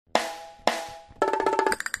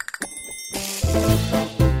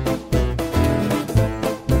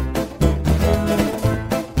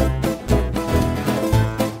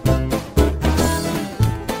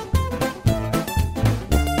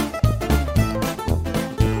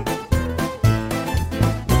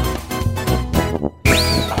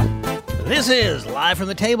This is Live from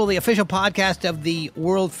the Table, the official podcast of the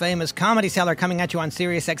world-famous Comedy Cellar, coming at you on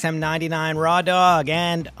Sirius XM 99 Raw Dog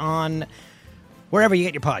and on wherever you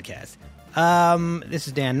get your podcast. This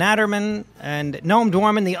is Dan Naturman, and Noam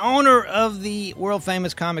Dworman, the owner of the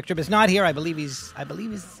world-famous comic strip, is not here. I believe he's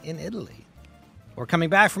in Italy, or coming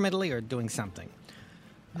back from Italy, or doing something.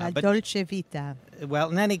 Dolce Vita. Well,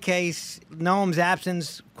 in any case, Noam's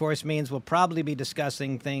absence, of course, means we'll probably be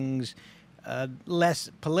discussing things less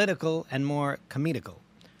political and more comedical.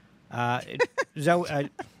 Periel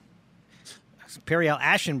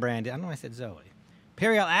Aschenbrand, I don't know why I said Zoe.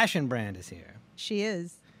 Periel Aschenbrand is here. She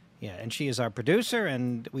is. Yeah, and she is our producer,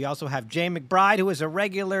 and we also have Jaye McBride, who is a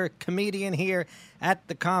regular comedian here at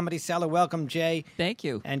the Comedy Cellar. Welcome, Jay. Thank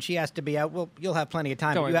you. And she has to be out. Well, you'll have plenty of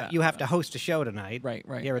time. You have to host a show tonight. Right.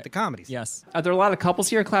 Here at the Comedy Cellar. Yes. Are there a lot of couples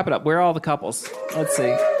here? Clap it up. Where are all the couples? Let's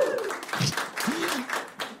see.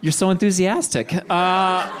 You're so enthusiastic.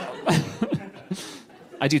 I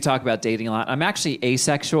do talk about dating a lot. I'm actually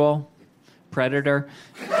asexual, predator.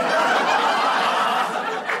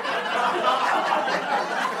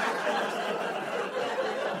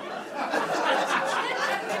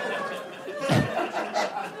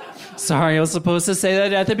 Sorry, I was supposed to say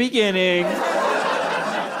that at the beginning.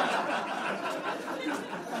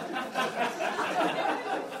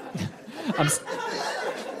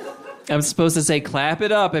 I'm supposed to say, clap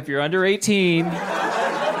it up if you're under 18.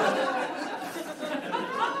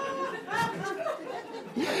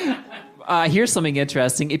 Here's something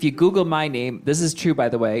interesting. If you Google my name, this is true, by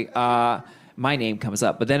the way, my name comes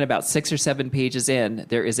up. But then about 6 or 7 pages in,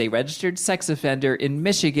 there is a registered sex offender in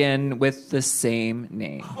Michigan with the same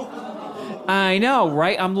name. I know,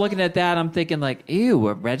 right? I'm looking at that. I'm thinking like, ew,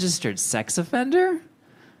 a registered sex offender?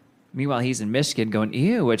 Meanwhile, he's in Michigan going,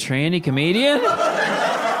 ew, a tranny comedian?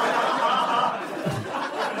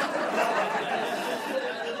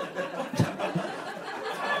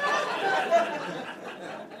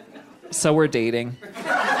 So we're dating.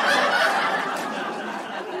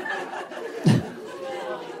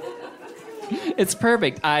 It's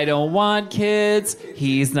perfect. I don't want kids.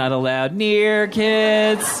 He's not allowed near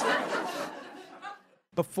kids.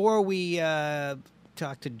 Before we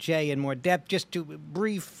talk to Jay in more depth, just to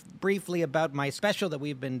briefly about my special that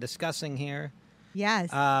we've been discussing here.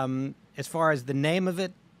 Yes. As far as the name of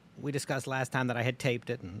it, we discussed last time that I had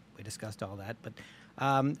taped it, and we discussed all that. But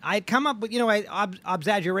I had come up with,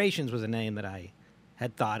 Obsagerations was a name that I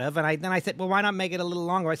had thought of. And then I said, well, why not make it a little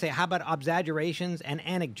longer? I say, how about Obsagerations and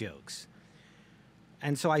Anecjokes?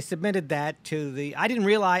 And so I submitted that to I didn't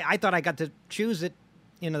realize, I thought I got to choose it,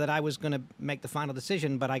 that I was going to make the final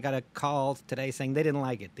decision, but I got a call today saying they didn't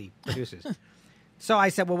like it, the producers. So I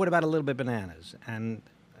said, well, what about A Little Bit Bananas? And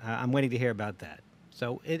I'm waiting to hear about that.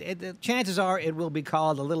 So the chances are it will be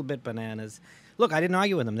called A Little Bit Bananas. Look, I didn't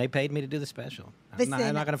argue with them. They paid me to do the special. I'm not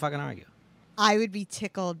going to fucking argue. I would be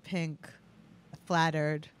tickled pink,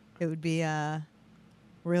 flattered. It would be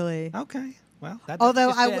really... Okay. Well,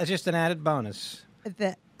 that's just an added bonus.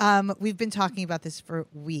 We've been talking about this for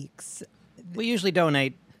weeks. We usually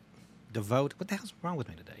devote. What the hell's wrong with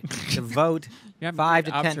me today? Devote 5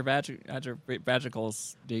 to 10.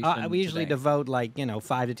 Observagicals. We usually devote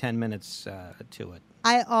 5 to 10 minutes to it.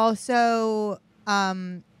 I also,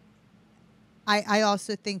 I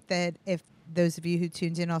also think that if those of you who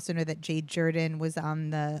tuned in also know that Jade Jordan was on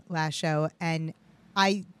the last show, and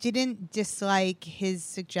I didn't dislike his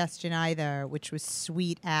suggestion either, which was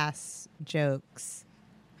sweet ass jokes.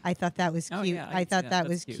 I thought that was cute. Yeah, I thought that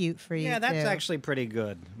was cute for you. Yeah, that's too. actually pretty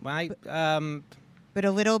good. But A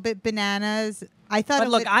Little Bit Bananas. I thought. But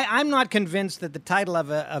look, I'm not convinced that the title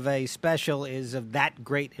of a special is of that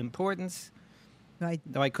great importance.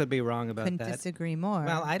 Though I could be wrong about that. Couldn't disagree more.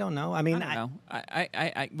 Well, I don't know. I mean, I don't know.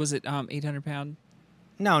 I was it 800 pound?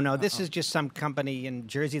 No. This is just some company in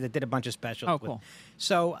Jersey that did a bunch of specials. Oh, cool.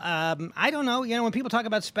 So I don't know. When people talk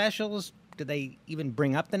about specials, do they even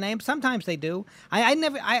bring up the name? Sometimes they do. I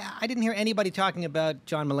didn't hear anybody talking about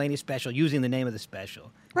John Mulaney's special using the name of the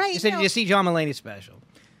special. Right. You said, did you see John Mulaney's special?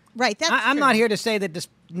 Right. I'm not here to say that the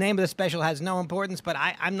name of the special has no importance, but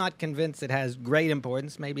I'm not convinced it has great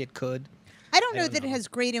importance. Maybe it could. I don't know that it has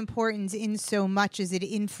great importance in so much as it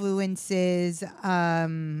influences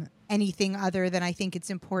anything other than I think it's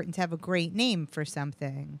important to have a great name for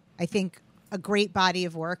something. I think a great body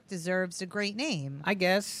of work deserves a great name. I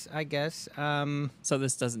guess. So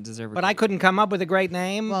this doesn't deserve. But I couldn't come up with a great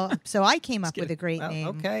name. Well, so I came up with a great name.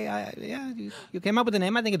 Okay, you came up with a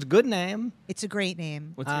name. I think it's a good name. It's a great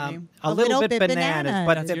name. What's your name? A little bit bananas.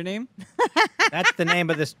 But That's your name? That's the name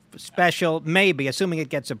of this special. Maybe, assuming it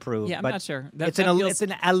gets approved. Yeah, I'm not sure. It's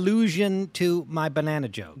an allusion to my banana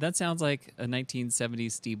joke. That sounds like a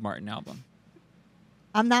 1970s Steve Martin album.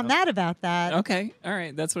 I'm not mad about that. Okay, all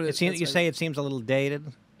right, that's what It seems, that's you what say it seems a little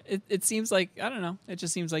dated. It seems like, I don't know. It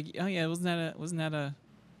just seems like, oh yeah, wasn't that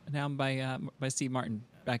an album by Steve Martin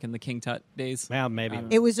back in the King Tut days? Well, maybe.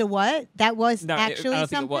 It was a what? That was No, actually I don't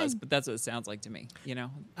something? think it was, but that's what it sounds like to me. You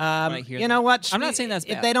know, when I hear You that. know what? I'm not saying that's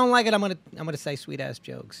If bad. they don't like it, I'm gonna say sweet ass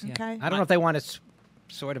jokes. Yeah. Okay. I don't know if they want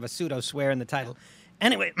sort of a pseudo swear in the title.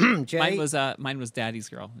 Anyway, Jay. Mine was Daddy's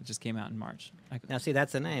Girl. It just came out in March. Now see,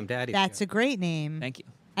 that's the name, Daddy. That's a great name. Thank you.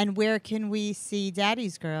 And where can we see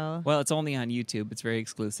Daddy's Girl? Well, it's only on YouTube. It's very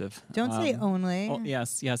exclusive. Don't say only. Oh,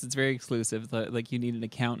 yes, it's very exclusive. Like you need an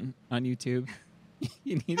accountant on YouTube.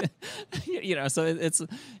 You need, So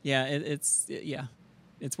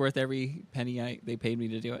it's worth every penny they paid me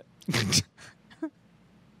to do it.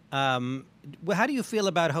 Well, how do you feel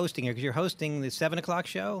about hosting here? Because you're hosting the 7:00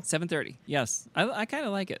 show. 7:30. Yes, I kind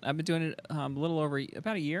of like it. I've been doing it a little over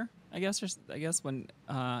about a year, I guess.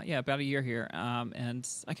 About a year here, and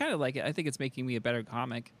I kind of like it. I think it's making me a better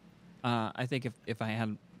comic. I think if I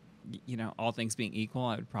had, all things being equal,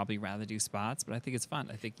 I would probably rather do spots. But I think it's fun.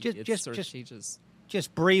 I think it sort of changes.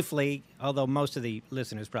 Just briefly, although most of the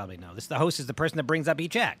listeners probably know this, the host is the person that brings up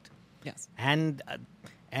each act. Yes. And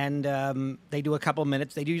they do a couple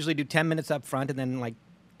minutes. They usually do 10 minutes up front, and then like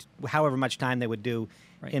however much time they would do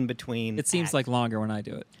in between. It seems acts. like longer when I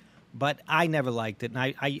do it. But I never liked it, and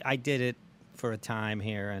I did it for a time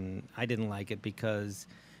here, and I didn't like it because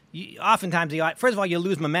oftentimes first of all, you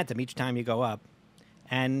lose momentum each time you go up,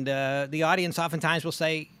 and the audience oftentimes will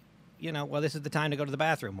say, well, this is the time to go to the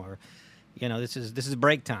bathroom, or this is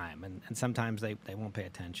break time, and sometimes they won't pay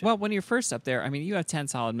attention. Well, when you're first up there, I mean, you have 10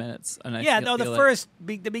 solid minutes. And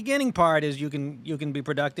the beginning part is you can be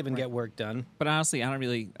productive and get work done. But honestly, I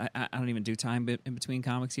don't even do time in between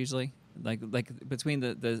comics usually. Like between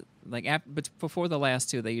before the last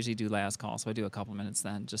two, they usually do last call, so I do a couple minutes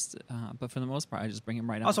then. But for the most part, I just bring them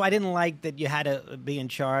right up. Also, I didn't like that you had to be in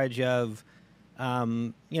charge of,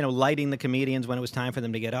 lighting the comedians when it was time for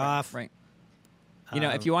them to get off. Right.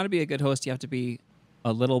 If you want to be a good host, you have to be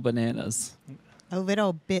a little bananas. A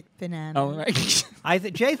little bit banana. Oh,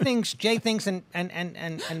 right. Jay thinks, and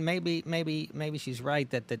maybe she's right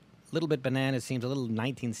that the little bit bananas seems a little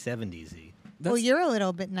 1970s-y. Well, you're a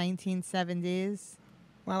little bit 1970s.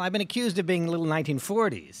 Well, I've been accused of being a little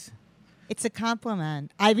 1940s. It's a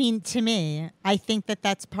compliment. I mean, to me, I think that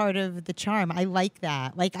that's part of the charm. I like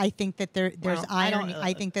that. Like, I think that there's irony.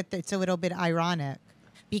 I think that it's a little bit ironic.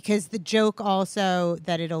 Because the joke also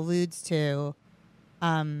that it alludes to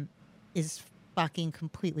is fucking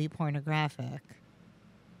completely pornographic.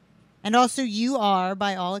 And also, you are,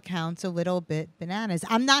 by all accounts, a little bit bananas.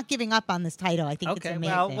 I'm not giving up on this title. I think it's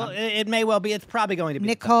amazing. Well, it may well be. It's probably going to be.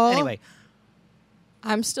 Nicole? Anyway.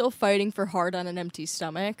 I'm still fighting for Hard on an Empty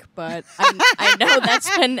Stomach, but I know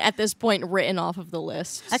that's been, at this point, written off of the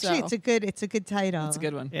list. Actually, so. it's a good title. It's a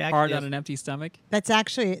good one. Yeah, Hard yes. on an empty stomach. That's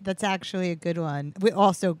actually a good one. We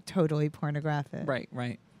also totally pornographic.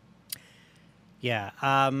 Right. Yeah.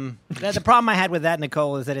 The problem I had with that,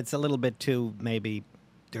 Nicole, is that it's a little bit too maybe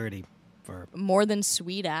dirty for More than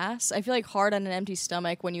sweet ass. I feel like Hard on an Empty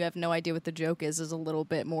Stomach, when you have no idea what the joke is a little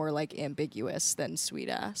bit more like ambiguous than sweet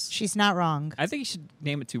ass. She's not wrong. I think you should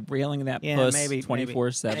name it to Railing That Yeah, Puss maybe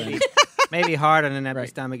 24/7. maybe hard on an empty Right.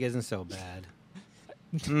 stomach isn't so bad.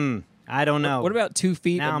 I don't know. What about 2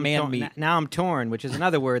 feet now of man meat? Now I'm torn, which is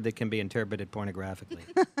another word that can be interpreted pornographically.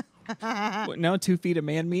 No, 2 feet of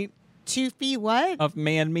man meat? 2 feet what? Of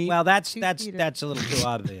man meat? Well, that's 2 feet of- a little too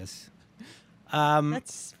obvious.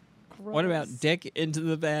 That's gross. What about dick into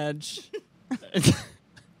the vag?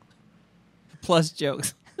 Plus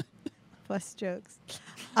jokes. plus jokes?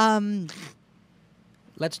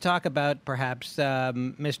 Let's talk about perhaps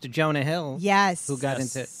Mr. Jonah Hill. Yes. Who got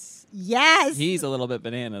into? Yes. He's a little bit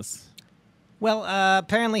bananas. Well,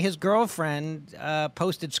 apparently his girlfriend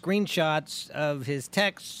posted screenshots of his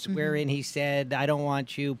texts wherein he said, "I don't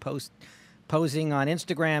want you posing on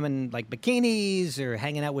Instagram in like bikinis or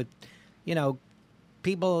hanging out with,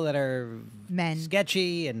 people that are Men.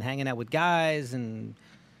 sketchy and hanging out with guys and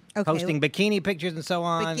Okay, posting bikini pictures and so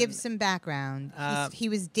on." But give some background. Uh, He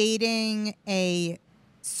was dating a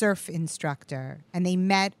surf instructor, and they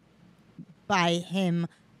met by him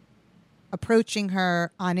approaching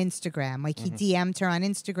her on Instagram. Like, he DM'd her on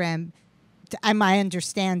Instagram. And my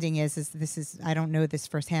understanding is this is, I don't know this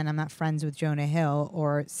firsthand. I'm not friends with Jonah Hill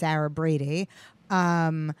or Sarah Brady.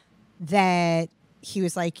 That he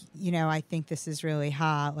was like, I think this is really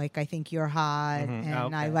hot. Like, I think you're hot,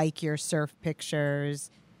 and I Okay. like your surf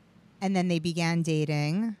pictures. And then they began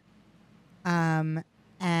dating. And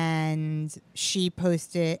she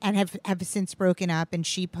posted, and have since broken up, and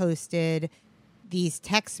she posted these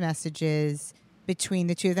text messages between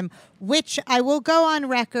the two of them, which I will go on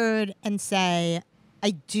record and say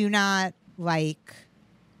I do not like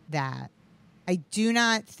that. I do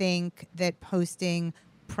not think that posting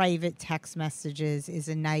private text messages is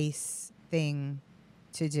a nice thing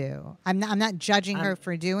to do. I'm not judging her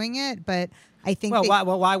for doing it, but I think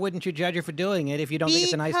why wouldn't you judge her for doing it if you don't think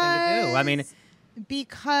it's a nice thing to do? I mean,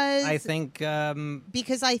 because I think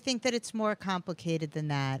because I think that it's more complicated than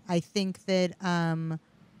that. I think that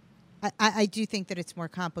I do think that it's more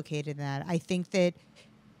complicated than that. I think that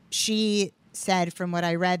she said, from what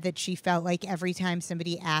I read, that she felt like every time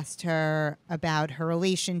somebody asked her about her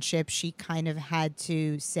relationship, she kind of had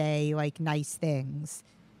to say like nice things,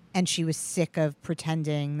 and she was sick of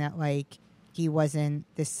pretending that like he wasn't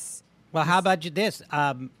this. Well, how about this?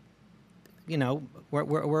 You know,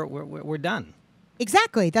 we're done.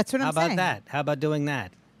 Exactly. That's what I'm saying. How about that? How about doing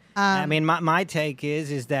that? I mean, my take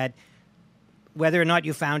is that whether or not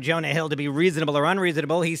you found Jonah Hill to be reasonable or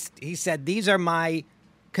unreasonable, he said, these are my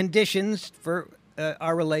conditions for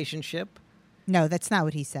our relationship. No, that's not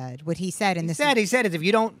what he said. What he said, he said is if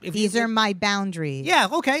you don't, these are my boundaries. Yeah.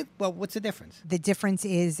 Okay. Well, what's the difference? The difference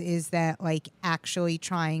is that like actually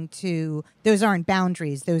trying to. Those aren't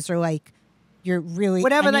boundaries. Those are like you're really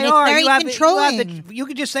whatever they it's are. Very controlling. You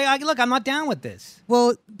could just say, look, I'm not down with this.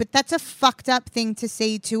 Well, but that's a fucked up thing to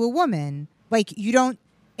say to a woman. Like you don't.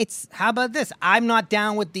 It's how about this? I'm not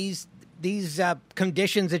down with these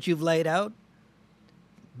conditions that you've laid out.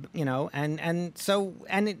 You know, so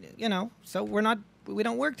we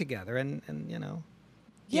don't work together, and you know.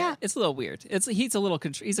 Yeah, it's a little weird. He's a little.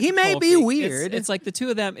 He may be weird. It's like the two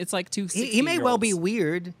of them. It's like two. He may well be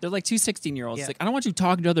weird. They're like two 16-year-olds. Yeah. It's like I don't want you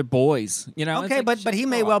talking to other boys. You know. Okay, like, but he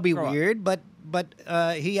may well be weird. But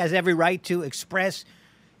he has every right to express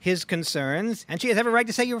his concerns, and she has every right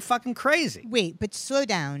to say you're fucking crazy. Wait, but slow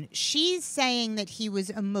down. She's saying that he was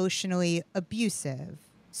emotionally abusive.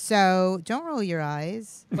 So don't roll your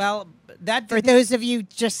eyes. Well, that for those of you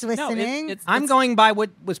just listening, no, I'm going by what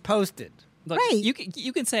was posted. Look, right.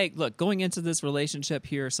 You can say, look, going into this relationship,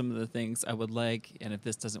 here are some of the things I would like, and if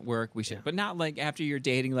this doesn't work, we should. Yeah. But not like after you're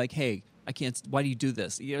dating, like, hey, I can't. Why do you do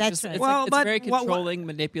this? You know, That's right. It's very controlling,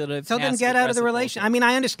 manipulative. So then get out of the relation. I mean,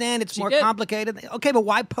 I understand it's more complicated. Okay, but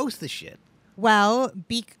why post the shit? Well,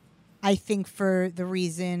 I think for the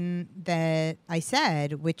reason that I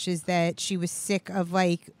said, which is that she was sick of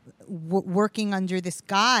like working under this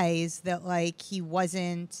guise that like he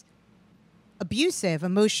wasn't abusive,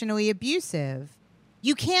 emotionally abusive.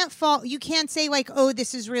 You can't say like, oh,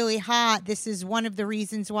 this is really hot. This is one of the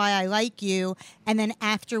reasons why I like you. And then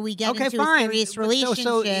after we get into a serious relationship,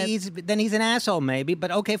 so he's an asshole maybe. But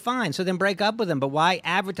okay, fine. So then break up with him. But why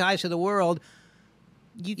advertise to the world?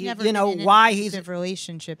 You've never been in an abusive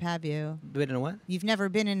relationship, have you? Been in a what? You've never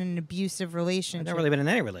been in an abusive relationship. I've never really been in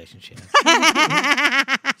any relationship.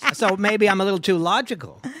 So maybe I'm a little too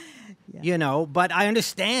logical, you know. But I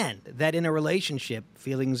understand that in a relationship,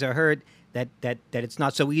 feelings are hurt. That it's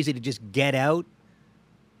not so easy to just get out.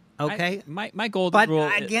 Okay, my golden rule.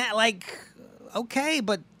 But again, okay,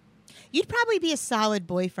 but you'd probably be a solid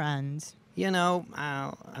boyfriend. You know,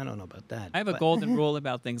 I don't know about that. I have a golden rule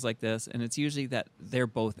about things like this, and it's usually that they're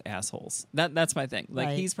both assholes. That's my thing.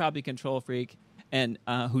 Like, he's probably a control freak, and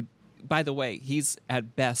who, by the way, he's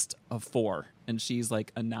at best a 4, and she's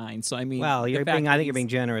like a 9. So I mean, well, I think you're being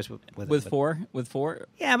generous with 4. With 4,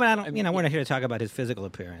 yeah, but I don't. You know, we're not here to talk about his physical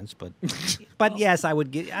appearance, but but yes, I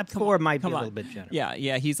would give 4 might be a little bit generous.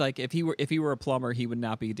 Yeah. He's like if he were a plumber, he would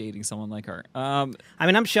not be dating someone like her. I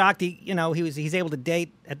mean, I'm shocked. He's able to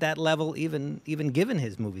date at that level, even given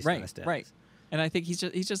his movie star status. Right. And I think he's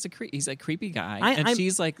just he's a creepy guy, and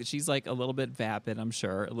she's like a little bit vapid, I'm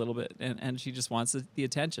sure, a little bit, and she just wants the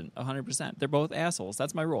attention, 100%. They're both assholes.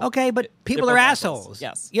 That's my rule. Okay, but people are assholes.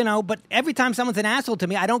 Yes, you know. But every time someone's an asshole to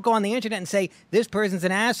me, I don't go on the internet and say this person's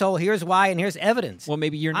an asshole. Here's why, and here's evidence. Well,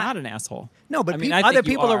 maybe you're not an asshole. No, but other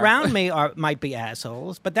people around me might be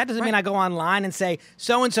assholes. But that doesn't mean I go online and say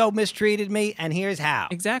so and so mistreated me, and here's how.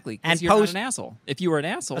 Exactly, and you're not an asshole. If you were an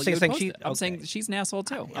asshole, you would post it. I'm saying she's an asshole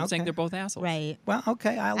too. I'm saying they're both assholes. Right. Well,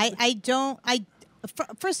 okay.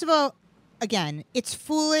 First of all, again, it's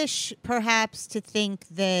foolish perhaps to think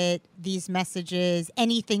that these messages,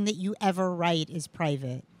 anything that you ever write is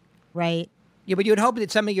private, right? Yeah, but you would hope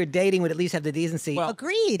that somebody you're dating would at least have the decency. Well,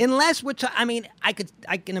 agreed. Unless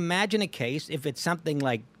I can imagine a case if it's something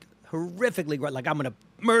like horrifically, like I'm going to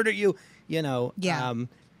murder you, you know. Yeah.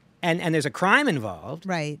 And there's a crime involved.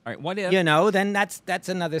 Right. All right. What if then that's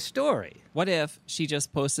another story. What if she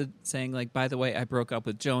just posted saying like, by the way, I broke up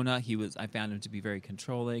with Jonah. I found him to be very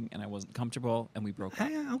controlling, and I wasn't comfortable, and we broke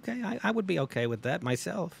up. Okay, I would be okay with that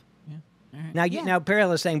myself. Yeah. Now, now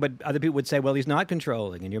Periel is saying, but other people would say, well, he's not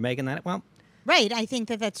controlling, and you're making that. Well, Right. I think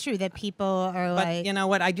that that's true, that people are but like... you know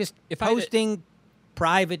what? If posting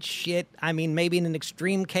private shit, I mean, maybe in an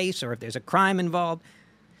extreme case, or if there's a crime involved,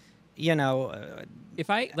 you know... if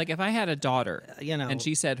I had a daughter, and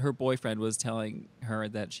she said her boyfriend was telling her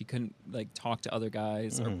that she couldn't talk to other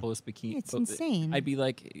guys or post bikini, It's insane. I'd be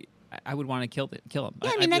like, I would want to kill him.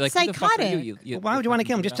 Yeah, I I'd mean, be that's like, who the fuck are psychotic. you? why would you want to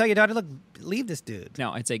kill him? Just tell your daughter, look, leave this dude.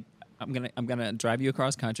 No, I'd say I'm gonna drive you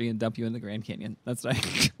across country and dump you in the Grand Canyon. That's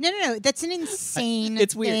right. No. That's an insane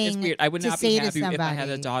It's weird. It's thing weird. I would to not say be to happy if I had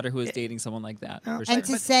a somebody. daughter who was dating someone like that. For And sure.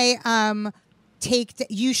 to say,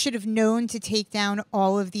 you should have known to take down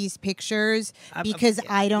all of these pictures because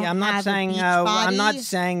I don't I'm not have saying a beach I'm not body.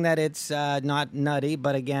 saying that it's not nutty,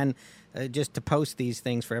 but again, just to post these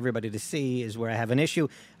things for everybody to see is where I have an issue.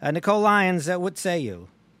 Nicole Lyons, what say you?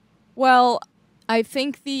 Well, I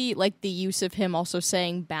think the use of him also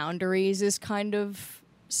saying boundaries is kind of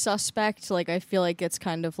suspect. Like, I feel like it's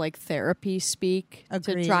kind of like therapy speak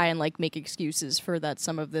Agreed. to try and make excuses for that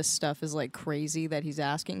some of this stuff is crazy that he's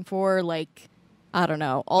asking for. Like, I don't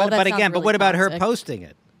know. But again, really what about her toxic. posting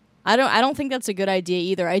it? I don't think that's a good idea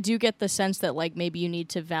either. I do get the sense that maybe you need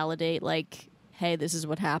to validate hey, this is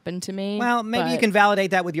what happened to me. Well, maybe you but- can validate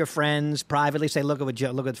that with your friends privately. Say, look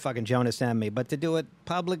at fucking Jonah sent me. But to do it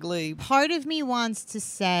publicly, Part of me wants to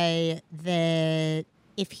say that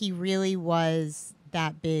if he really was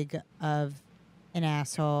that big of an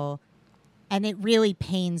asshole, and it really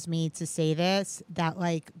pains me to say this, that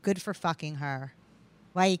good for fucking her.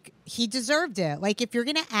 He deserved it. If you're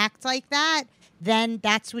gonna act like that, then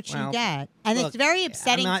that's what you get. And look, it's very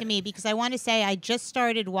upsetting I'm not- to me because I want to say I just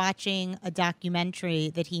started watching a documentary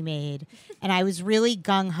that he made, and I was really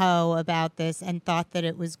gung-ho about this and thought that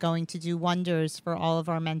it was going to do wonders for all of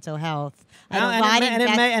our mental health. I had a lot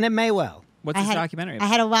and it may well. What's this documentary I about?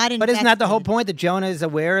 had a lot But isn't that the whole invested. point, that Jonah is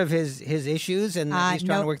aware of his issues and that he's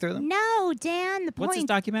trying to work through them? No, Dan. The point. What's this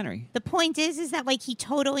documentary? The point is that he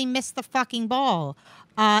totally missed the fucking ball.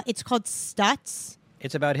 It's called Stutz.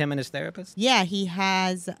 It's about him and his therapist? Yeah, he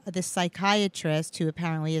has this psychiatrist who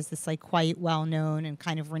apparently is this quite well-known and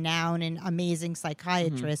kind of renowned and amazing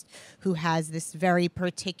psychiatrist who has this very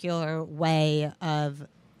particular way of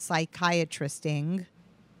psychiatristing.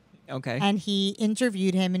 Okay. And he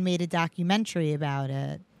interviewed him and made a documentary about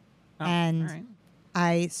it. Oh, and all right.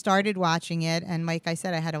 I started watching it, and like I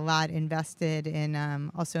said, I had a lot invested in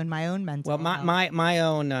also in my own mental Well, health. my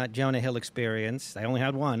own Jonah Hill experience, I only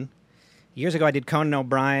had one. Years ago, I did Conan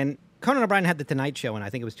O'Brien. Conan O'Brien had The Tonight Show, and I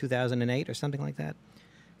think it was 2008 or something like that,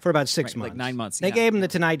 for about 6 months. 9 months. They gave him The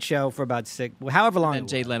Tonight Show for about however long. And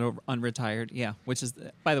Jay Leno unretired. Yeah, which is,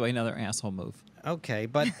 by the way, another asshole move. Okay,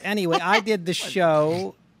 but anyway, I did the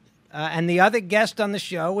show, and the other guest on the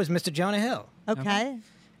show was Mr. Jonah Hill. Okay.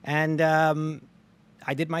 And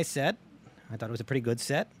I did my set. I thought it was a pretty good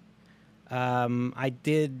set. I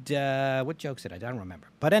did, what jokes did I do? I don't remember.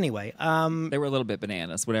 But anyway. They were a little bit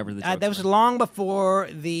bananas, whatever the jokes that was were. long before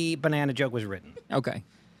the banana joke was written. Okay.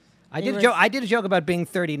 I did a joke about being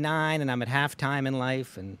 39 and I'm at halftime in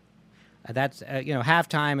life. And that's,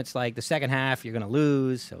 halftime, it's like the second half, you're going to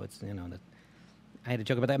lose. So it's, I had a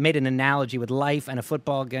joke about that. I made an analogy with life and a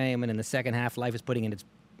football game. And in the second half, life is putting in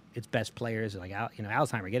its best players. Like,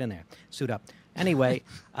 Alzheimer, get in there. Suit up. Anyway.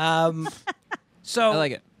 So I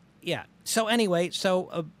like it. Yeah. So anyway,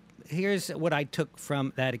 here's what I took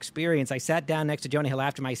from that experience. I sat down next to Jonah Hill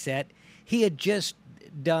after my set. He had just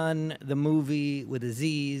done the movie with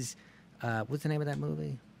Aziz. What's the name of that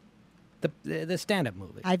movie? The stand-up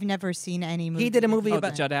movie. I've never seen any movie. He did a movie Oh,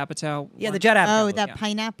 about the Judd Apatow. Yeah, one? the Judd Apatow. Oh, movie. that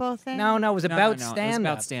pineapple thing? No, it was about No, stand-up. It was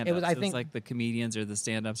about stand-up. It was, I think, like the comedians or the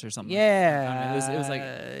stand-ups or something. Yeah. It was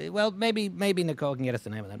like. Well, maybe Nicole can get us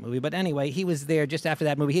the name of that movie. But anyway, he was there just after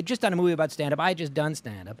that movie. He had just done a movie about stand-up. I had just done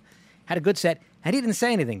stand-up, had a good set, and he didn't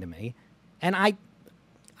say anything to me. And I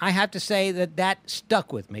have to say that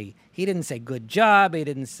stuck with me. He didn't say good job. He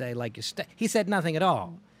didn't say he said nothing at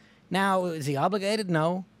all. Now, is he obligated?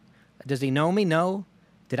 No. Does he know me? No.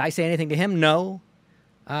 Did I say anything to him? No.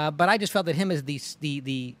 But I just felt that him as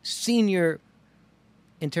the senior,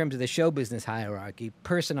 in terms of the show business hierarchy,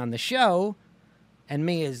 person on the show, and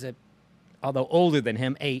me as although older than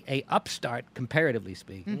him, a upstart, comparatively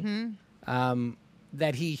speaking,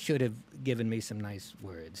 that he should have given me some nice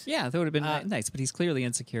words. Yeah, that would have been nice, but he's clearly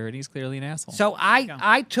insecure and he's clearly an asshole. So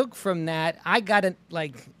I took from that, I got it,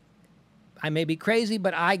 I may be crazy,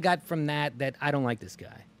 but I got from that I don't like this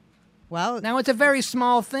guy. Well, Now, it's a very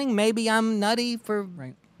small thing. Maybe I'm nutty for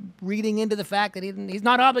reading into the fact that he's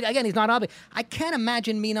not obligated. Again, he's not obligated. I can't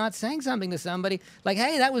imagine me not saying something to somebody like,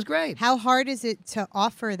 hey, that was great. how hard is it to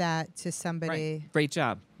offer that to somebody? Great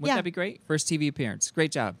job. Wouldn't that be great? First TV appearance.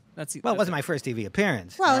 Great job. Well, it wasn't my first TV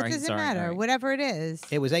appearance. Well, Sorry, it doesn't sorry, matter. all right. Whatever it is.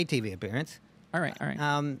 It was a TV appearance. All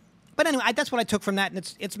right. But anyway, that's what I took from that,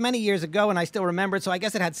 and it's many years ago, and I still remember it, so I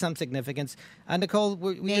guess it had some significance. Nicole,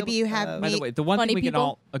 Maybe you have By the way, the one Funny thing we can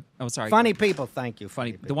people? all sorry. funny people. Thank you.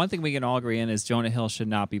 Funny. people. The one thing we can all agree in is Jonah Hill should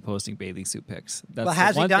not be posting bathing suit pics. That's Well, the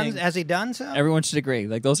has he one done? thing Has he done so? Everyone should agree.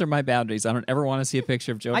 Like those are my boundaries. I don't ever want to see a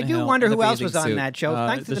picture of Jonah I do Hill wonder in a who else bathing was on suit. that show.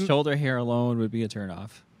 Thanks to the the- shoulder hair alone would be a turnoff.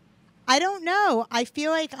 I don't know. I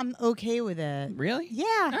feel like I'm okay with it. Really? Yeah.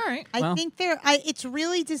 All right. I Well, think it's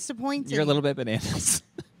really disappointing. you're a little bit bananas.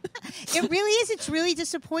 It really is. It's really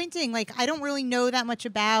disappointing. Like, I don't really know that much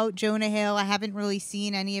about Jonah Hill. I haven't really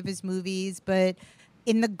seen any of his movies, but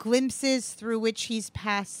in the glimpses through which he's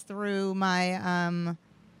passed through my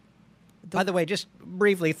By the way, just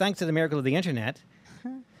briefly, thanks to the miracle of the internet,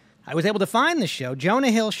 I was able to find the show.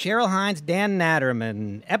 Jonah Hill, Cheryl Hines, Dan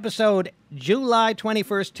Natterman. Episode July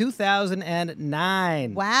 21st,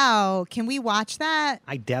 2009. Wow. Can we watch that?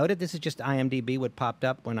 I doubt it. This is just IMDb what popped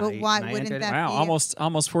up when Well, I why when I wouldn't entered that it. Wow, be-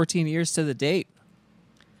 almost 14 years to the date.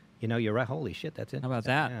 You know, you're right. Holy shit, that's it. How about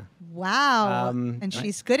that? Yeah. Wow. And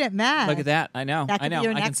she's good at math. Look at that. I know. That I could know. be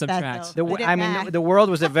your I can next subtract. special. Good at I math. mean, the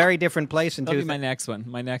world was a very different place in That'll be 2000. my next one.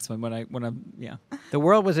 My next one when I'm yeah. The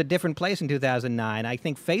world was a different place in 2009. I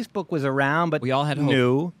think Facebook was around, but We all had hope.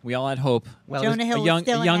 new. We all had hope. Well, Jonah Hill A was young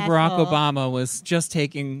still an Barack asshole. Obama was just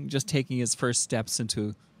taking his first steps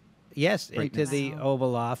into. yes, Greatness. into the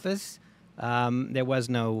Oval Office. There was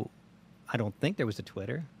no. I don't think there was a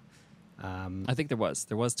Twitter. I think there was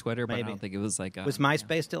Twitter, but I Maybe. don't think it was like. Was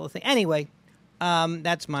MySpace still a thing? Anyway,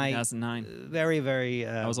 that's my 2009. very, very.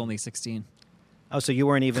 I was only 16. Oh, so you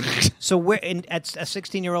weren't even. So we're at a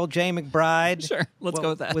 16-year-old Jaye McBride. Sure, let's go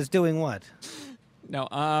with that. Was doing what? No,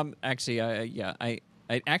 actually, I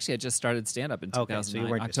just started stand up in Okay, so you 2009.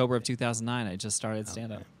 weren't just- October of 2009. I just started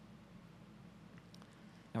stand up. Okay.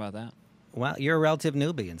 How about that? Well, you're a relative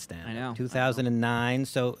newbie in stand. I know. 2009.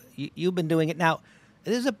 So you've been doing it now.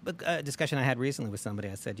 This is a discussion I had recently with somebody.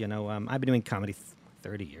 I said, I've been doing comedy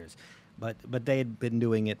 30 years, but they had been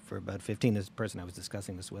doing it for about 15. This person I was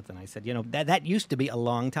discussing this with, and I said, that used to be a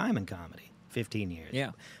long time in comedy, 15 years.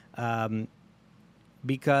 Yeah.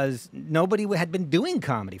 Because nobody had been doing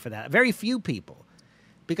comedy for that. Very few people,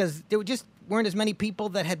 because there just weren't as many people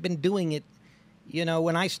that had been doing it.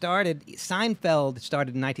 When I started, Seinfeld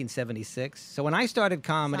started in 1976. So when I started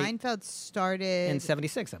comedy Seinfeld started in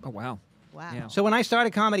 76, I Oh believe. wow. Wow. Yeah. So when I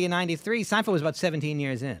started comedy in 93, Seinfeld was about 17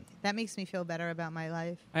 years in. That makes me feel better about my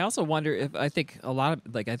life. I also wonder if I think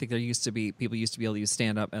there used to be people used to be able to use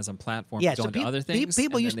stand up as a platform Yeah, to go so into peop- other things.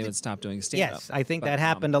 people and used then they to- would stop doing stand up. Yes, I think that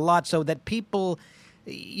happened a lot, so that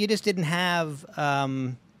you just didn't have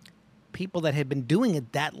people that had been doing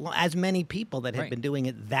it that long, as many people that had Right. been doing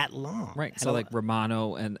it that long. Right. And So a like lot-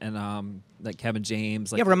 Romano and like Kevin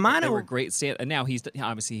James. Like, Yeah, Romano- They were great stand. And now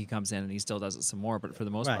obviously he comes in and he still does it some more. But for the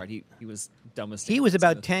most Right. part, he was done with. he was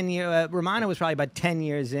stand-up. about 10 years. Romano was probably about 10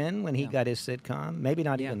 years in when he Yeah. got his sitcom. Maybe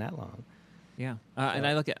not Yeah. even that long. Yeah, and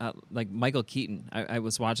I look at like Michael Keaton. I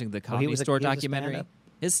was watching the Comedy was a- Store he was a documentary. stand-up?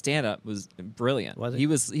 His stand up was brilliant. Was it? He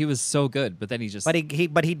was so good, but then he just But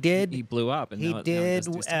he did. he blew up. And He now he did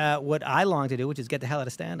does do stand-up. what I long to do, which is get the hell out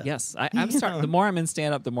of stand-up. Yes, I'm starting. The more I'm in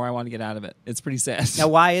stand up, the more I want to get out of it. It's pretty sad. Now,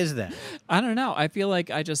 why is that? I don't know. I feel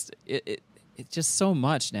like it's just so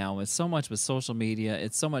much now. It's so much with social media.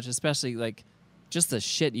 It's so much, especially like just the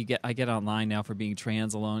shit I get online now for being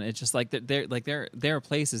trans alone. It's just like there are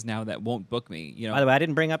places now that won't book me. By the way, I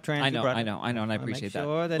didn't bring up trans. I you know, brought I it know, up. and I wanna appreciate make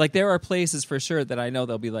sure that. Like there are places for sure that I know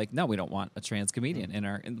they'll be like, no, we don't want a trans comedian in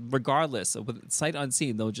our, and regardless of sight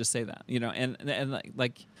unseen, they'll just say that, and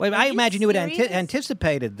like. Wait, I you imagine you would serious?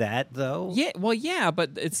 anticipated that, though. Yeah, well, yeah, but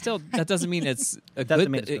it's still that doesn't mean it's a Doesn't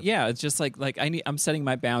good. mean it's good. Yeah, it's just like I'm setting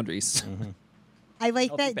my boundaries. I like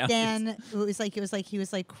Healthy that boundaries. Dan. It was like he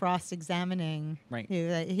was like cross-examining. Right.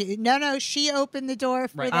 No, she opened the door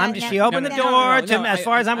for Right. that. She opened the door. As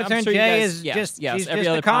far as I'm concerned, sure you Jay guys- is yes, just yes. she's Every just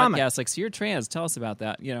other a comic. podcast, like, so you're trans. Tell us about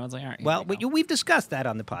that. It's like, all right. Well, here you go. we've discussed that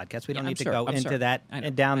on the podcast. We don't Yeah, need to I'm go sure. into that I know.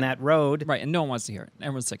 and down that road. Right, and no one wants to hear it.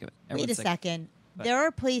 Everyone's sick of it. Wait a Everyone's sick. second. But- There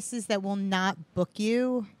are places that will not book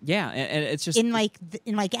you Yeah, and it's just in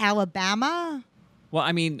like Alabama. Well,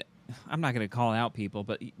 I mean, I'm not going to call out people,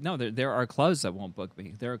 but no, there are clubs that won't book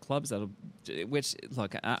me. There are clubs that'll, which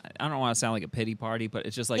look, I don't want to sound like a pity party, but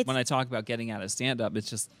it's just like when I talk about getting out of stand up, it's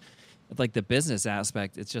just like the business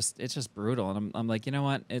aspect. It's just brutal, and I'm like, you know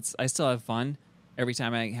what? I still have fun. Every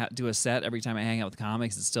time I do a set, every time I hang out with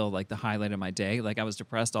comics, it's still like the highlight of my day. Like I was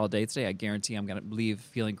depressed all day today. I guarantee I'm going to leave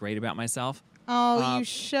feeling great about myself. Oh, you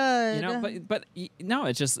should. You know, but no,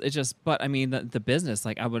 it's just. But I mean, the business.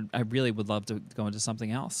 Like, I really would love to go into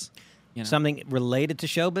something else. You know? Something related to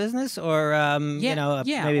show business, or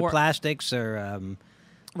maybe plastics, or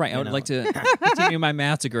right. I would like to continue my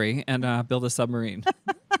math degree and build a submarine.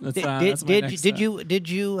 Did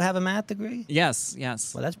you have a math degree? Yes.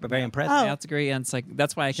 Well, that's very impressive. Math degree, and it's like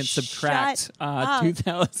that's why I can subtract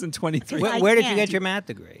 2023. Where did you get your math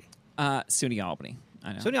degree? SUNY Albany.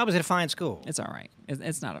 I know. SUNY Albany is a fine school. It's all right.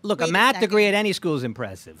 It's not. Look, a math degree at any school is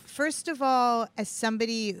impressive. First of all, as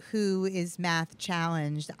somebody who is math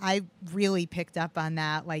challenged, I really picked up on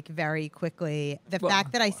that like very quickly. The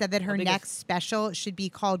fact that I said that her next special should be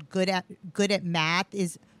called Good at Math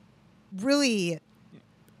is really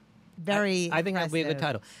very I think that'd be a good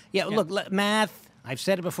title. Yeah, look, math, I've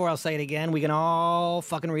said it before, I'll say it again. We can all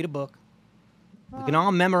fucking read a book. We can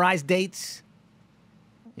all memorize dates.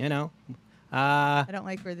 You know. I don't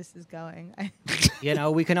like where this is going. You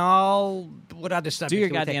know, we can all. What other subjects? Do your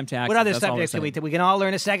goddamn taxes. What other subjects can we take? We can all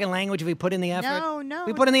learn a second language if we put in the effort. No.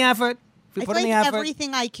 We put in the effort. If we put in the effort.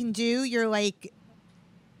 Everything I can do, you're like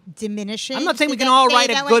diminishing. I'm not saying we can all write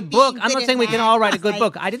a good book. I'm not saying we can all write a good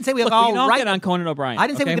book. I didn't say we can all write. Get on Conan O'Brien. I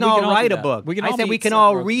didn't say we can all write a book. I said we can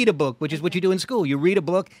all read a book, which is what you do in school. You read a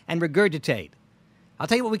book and regurgitate. I'll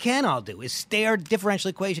tell you what we can all do is stare a differential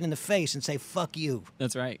equation in the face and say, fuck you.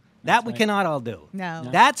 That's right. That we cannot all do. No.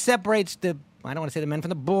 That separates I don't want to say the men from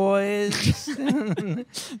the boys.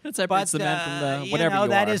 That separates the men from the whatever you are.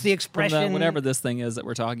 That is the expression. Whatever this thing is that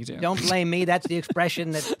we're talking to. Don't blame me. That's the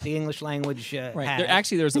expression that the English language right.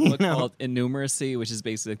 has. There's a book called Innumeracy, which is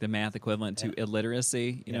basically like the math equivalent to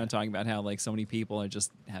illiteracy. You know, talking about how like so many people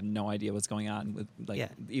have no idea what's going on with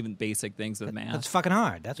even basic things with math. That's fucking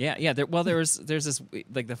hard. That's there's this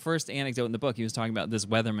like the first anecdote in the book. He was talking about this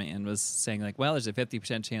weatherman was saying like, well, there's a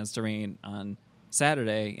 50% chance to rain on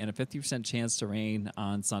Saturday and a 50% chance to rain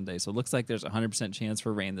on Sunday. So it looks like there's a 100% chance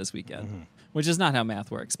for rain this weekend, which is not how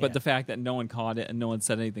math works. But the fact that no one caught it and no one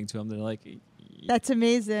said anything to him, they're like, that's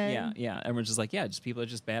amazing. Yeah. Everyone's just like, just people are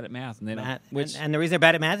just bad at math. And they don't. And the reason they're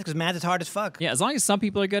bad at math is because math is hard as fuck. Yeah, as long as some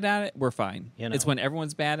people are good at it, we're fine. You know? It's when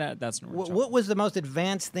everyone's bad at it, that's when we're What was the most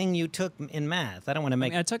advanced thing you took in math? I don't want to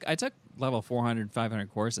make... I took level 400,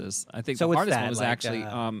 500 courses. I think so the hardest that, one was like, actually...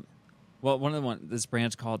 one of this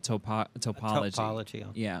branch called topology. Topology.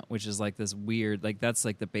 Yeah, which is like this weird, like that's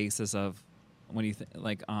like the basis of when you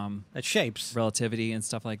it shapes relativity and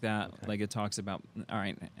stuff like that. Okay. Like it talks about. All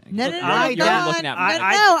right, no,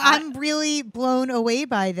 I'm really blown away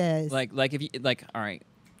by this. Like if you all right.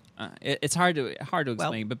 It's hard to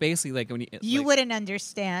explain, but basically, like when you wouldn't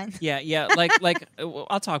understand. Yeah, like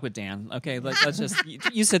I'll talk with Dan. Okay, let's just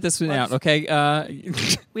you sit this one out. Okay,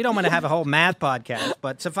 we don't want to have a whole math podcast,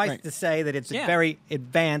 but suffice to say that it's a very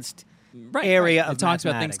advanced area of it talks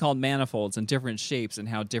about things called manifolds and different shapes and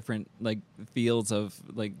how different like fields of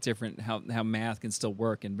like different how math can still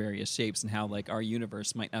work in various shapes and how like our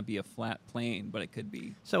universe might not be a flat plane but it could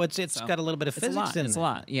be. So it's got a little bit of physics in it. It's a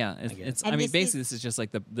lot. Yeah, it's I mean basically this is just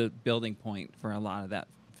like the building point for a lot of that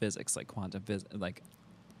physics like quantum physics like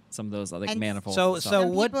some of those like manifolds. So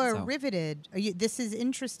what people are riveted. This is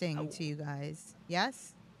interesting to you guys.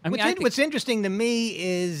 Yes. I mean, what's interesting to me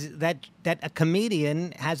is that a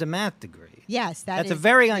comedian has a math degree. Yes, that's a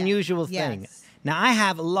very unusual thing. Yes. Now, I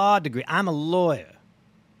have a law degree. I'm a lawyer,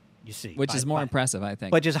 you see. Which is more impressive, I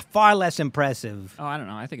think. Which is far less impressive. Oh, I don't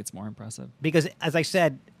know. I think it's more impressive. Because, as I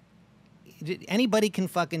said, anybody can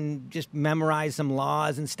fucking just memorize some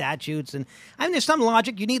laws and statutes. And I mean, there's some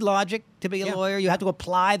logic. You need logic to be a lawyer. You have to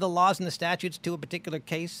apply the laws and the statutes to a particular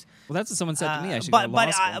case. Well, that's what someone said to me. I should go to law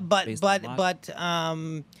school.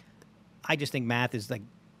 I just think math is like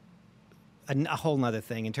a whole nother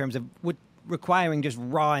thing in terms of requiring just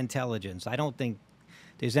raw intelligence. I don't think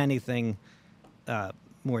there's anything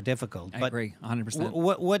more difficult. I agree, 100%.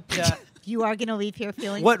 What you are going to leave here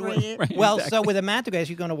feeling great. Right, well, exactly. So with a math degree,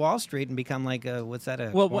 you go to Wall Street and become like what's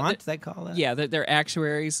that? Quant? They call it? Yeah, they're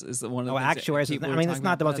actuaries. Is one of the actuaries. I mean, it's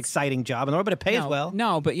not the most exciting job in the world, but it pays well.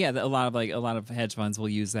 No, but yeah, a lot of hedge funds will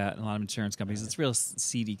use that, and a lot of insurance companies. It's real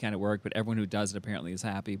seedy kind of work, but everyone who does it apparently is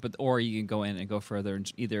happy. Or you can go in and go further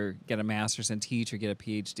and either get a master's and teach, or get a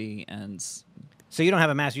PhD and. So you don't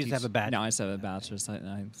have a master's, you just have a bachelor's? No, I just have a bachelor's.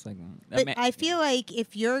 I feel like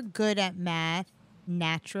if you're good at math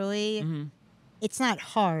naturally, it's not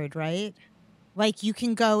hard, right? Like you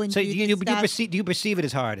can go and do you perceive it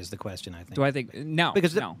as hard is the question, I think. Do I think? No.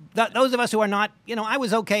 Because no. Those of us who are not, I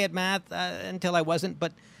was okay at math until I wasn't,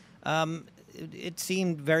 but it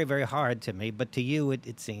seemed very, very hard to me. But to you,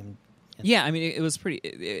 it seemed, Yeah, I mean, it was pretty.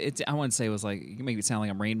 I wouldn't say it was like you make it sound like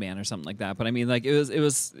I'm Rain Man or something like that, but I mean, like it was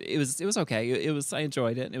okay. It was I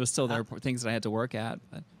enjoyed it. It was still there were things that I had to work at.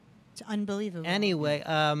 But. It's unbelievable. Anyway,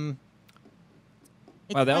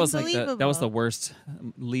 It's Wow, that was like unbelievable. that was the worst,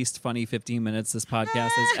 least funny 15 minutes this podcast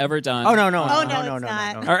has ever done. oh no, no, it's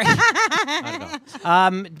not. All right. Not at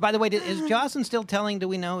all. By the way, is Jocelyn still telling? Do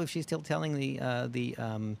we know if she's still telling the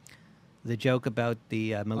joke about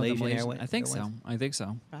the Malaysian Airways? I think so. I think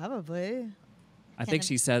so. Probably. I think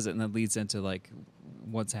she says it and then leads into like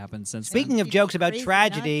what's happened since. Speaking then. of jokes about Crazy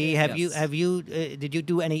tragedy, not to. have you did you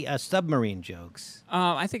do any submarine jokes?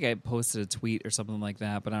 I think I posted a tweet or something like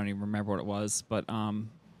that, but I don't even remember what it was. But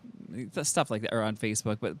the stuff like that, or on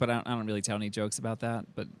Facebook. But I don't really tell any jokes about that.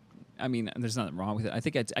 But I mean, there's nothing wrong with it. I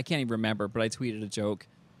think I can't even remember, but I tweeted a joke,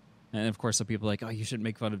 and of course, some people are like, "Oh, you shouldn't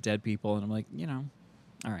make fun of dead people," and I'm like,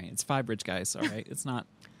 all right, it's 5 rich guys. All right, it's not.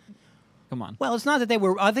 Come on. Well, it's not that they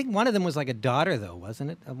were. I think one of them was like a daughter, though,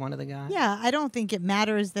 wasn't it, of one of the guys? Yeah, I don't think it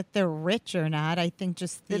matters that they're rich or not. I think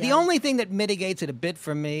just The only thing that mitigates it a bit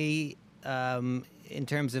for me, in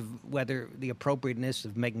terms of whether the appropriateness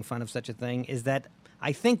of making fun of such a thing, is that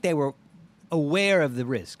I think they were aware of the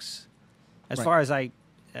risks, as Right. far as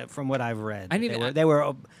from what I've read. I didn't- They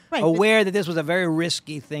were Right, aware that this was a very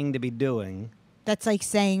risky thing to be doing. That's like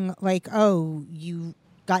saying, like, oh, you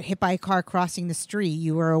got hit by a car crossing the street.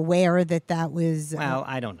 You were aware that was. Well,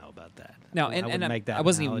 I don't know about that. No, I and wouldn't make that I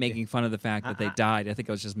wasn't even analogy. making fun of the fact that they died. I think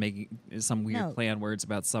I was just making some weird No. play on words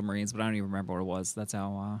about submarines, but I don't even remember what it was. That's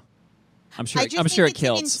how. I'm sure. I just I'm sure think it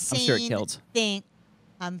killed. it's I'm sure it insane killed. Thing.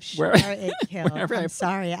 I'm sure Where- it killed. wherever I- I'm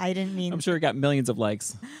sorry, I didn't mean. I'm sure it got millions of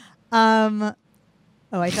likes.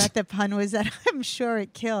 Oh, I thought the pun was that I'm sure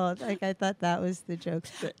it killed. Like I thought that was the joke.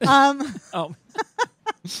 Oh,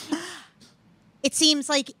 It seems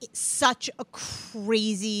like it's such a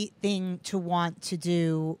crazy thing to want to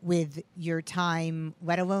do with your time,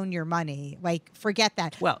 let alone your money. Like, forget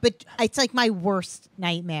that. Well- but it's like my worst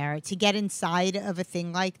nightmare to get inside of a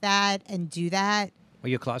thing like that and do that. Were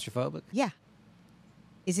you claustrophobic? Yeah.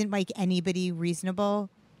 Isn't like anybody reasonable?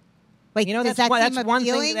 Like, You know, does that's that one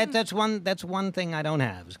seem thing. appealing? That's one thing I don't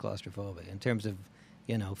have is claustrophobia in terms of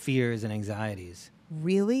fears and anxieties.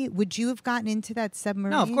 Really? Would you have gotten into that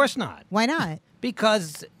submarine? No, of course not. Why not?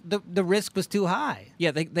 Because the risk was too high. yeah.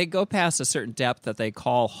 They go past a certain depth that they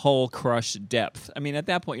call hull crush depth. I mean, at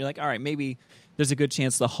that point, you're like, all right, maybe there's a good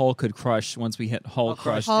chance the hull could crush once we hit hull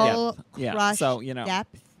crush Hull depth. Yeah. crush So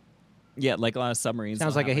depth. Yeah, like a lot of submarines.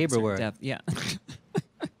 Sounds don't like a have, Hebrew certain word. Depth. Yeah.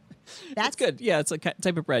 That's It's good. Yeah, it's a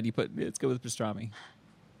type of bread you put. It's good with pastrami.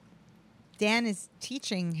 Dan is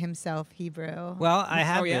teaching himself Hebrew. Well, I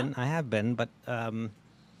have yeah? been. I have been, but I'm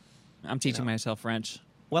teaching myself French.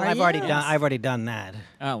 well, Are I've you? already done that.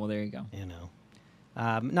 Oh well, there you go.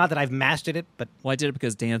 Not that I've mastered it, but Well, I did it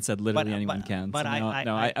because Dan said literally But- anyone but- can. but So I-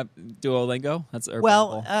 no, I- Duolingo. That's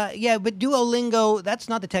well, yeah. But Duolingo, that's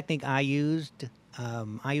not the technique I used.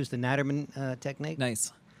 I used the Naturman technique.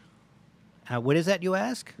 nice. What is that, you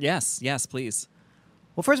ask? Yes, please.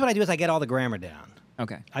 Well, first what I do is I get all the grammar down.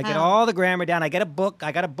 Okay. I get How? all the grammar down. I got a book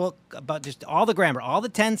about just all the grammar, all the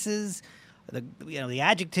tenses, the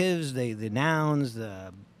adjectives, the nouns,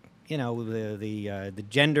 the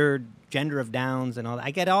gender of nouns and all that.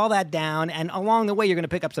 I get all that down, and along the way you're going to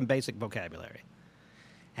pick up some basic vocabulary.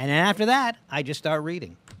 And then after that, I just start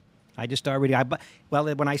reading.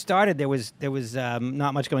 When I started, there was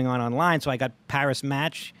not much going on online, so I got Paris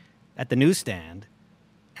Match at the newsstand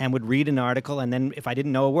and would read an article, and then if I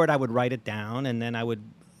didn't know a word, I would write it down, and then I would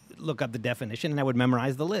look up the definition, and I would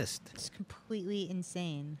memorize the list. It's completely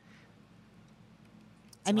insane.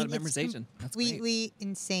 It's a lot of it's memorization. That's great. completely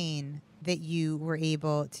insane that you were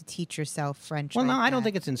able to teach yourself French. Well, like no, I don't that.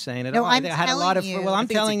 think it's insane at No, all. I'm I had a lot of. telling you. Well, I I'm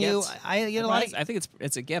think it's a telling you, gift. I I think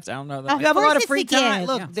it's a gift. I don't know that. Of You have a lot course of it's free a time.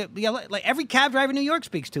 gift. Look, like every cab driver in New York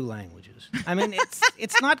speaks 2 languages. I mean,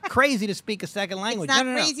 it's not crazy to speak a second language. It's not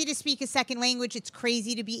No. crazy to speak a second language. It's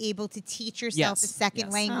crazy to be able to teach yourself Yes, a second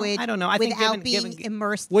yes. language I don't know. I think without given- being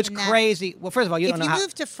immersed What's in that. crazy? Well, first of all, you If don't know you how.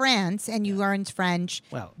 moved to France and you learned French,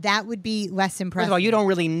 Well, that would be less impressive. First of all, you don't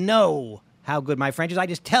really know how good my French is. I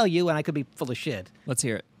just tell you, and I could be full of shit. Let's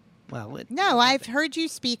hear it. Well, No, I've heard you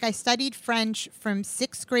speak. I studied French from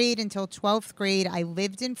 6th grade until 12th grade. I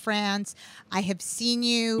lived in France. I have seen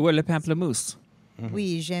you. Où est le pamplemousse?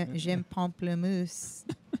 Oui, j'aime pamplemousse.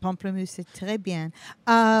 Pamplemousse, c'est très bien.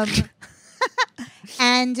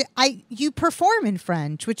 And you perform in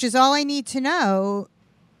French, which is all I need to know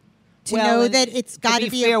know and that it's got to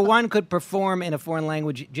to be fair, one could perform in a foreign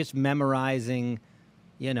language just memorizing,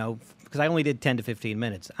 because I only did 10 to 15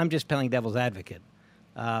 minutes. I'm just playing devil's advocate,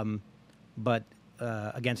 but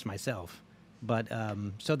against myself. But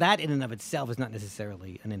so that in and of itself is not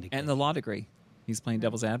necessarily an indication. And the law degree. He's playing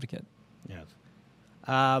devil's advocate. Yes.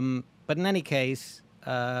 But in any case,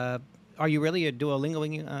 are you really a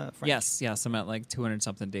Duolingoing French? Yes. I'm at like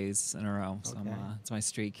 200-something days in a row. So Okay. it's my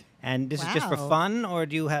streak. And this is just for Wow. fun, or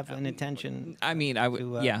do you have an intention? I mean, I would.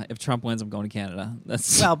 To, Yeah, if Trump wins, I'm going to Canada.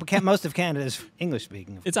 That's Well, most of Canada is English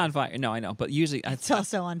speaking. it's on fire. No, I know, but usually It's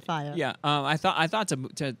also on fire. Yeah, I thought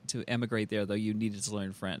to emigrate there though you needed to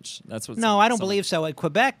learn French. That's what. No, I don't believe so. At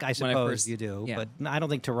Quebec, I suppose first- you do, yeah. but I don't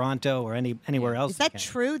think Toronto or anywhere else. Is that you can.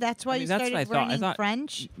 true? That's why I mean, you that's started what I thought. I learning thought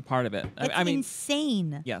French? Part of it. That's I mean,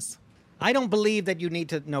 insane. yes. I don't believe that you need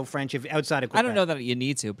to know French if outside of Quebec. I don't know that you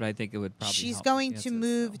need to, but I think it would probably. She's help. going Yes, to it's-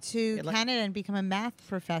 move to like- Canada and become a math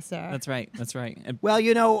professor. That's right. That's right. And Well,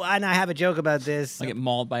 you know, and I have a joke about this. I get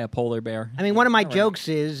mauled by a polar bear. I mean, one of my All right. jokes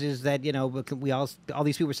is that we all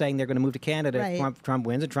these people are saying they're going to move to Canada Right. if Trump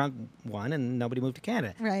wins, and Trump won, and nobody moved to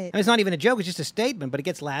Canada. Right. I mean, it's not even a joke; it's just a statement, but it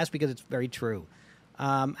gets laughs because it's very true.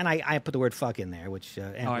 And I put the word "fuck" in there, which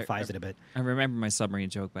amplifies it a bit. I remember my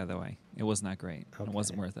submarine joke, by the way. It was not great. Okay. It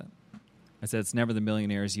wasn't worth it. I said it's never the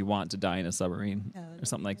millionaires you want to die in a submarine, Oh, or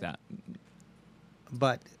something like that.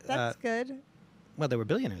 But That's good. well, there were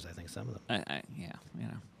billionaires, I think, some of them. Yeah, you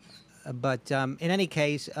know. But in any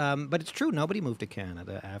case, but it's true. Nobody moved to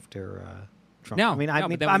Canada after Trump. No, I mean, no,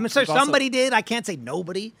 but then I'm sure we've also- somebody did. I can't say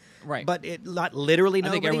nobody. Right. But it not literally I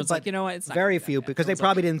nobody. think everyone's but like, you know what, it's not very gonna be few that bad. because they Everyone's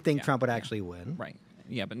probably like, didn't think yeah, Trump would yeah. actually win. Right.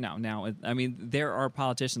 Yeah, but now, I mean, there are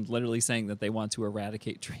politicians literally saying that they want to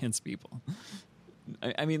eradicate trans people.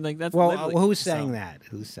 I mean, like that's Well, literally- who's saying so- that?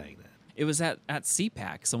 Who's saying that? It was at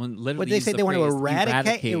CPAC. Someone literally. What did they used say? the They want to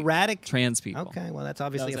phrase, eradicate trans people. Okay, well, that's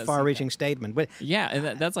obviously That a was at far-reaching CPAC. statement. But Yeah,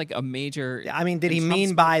 and that's like a major. I mean, did and he Trump mean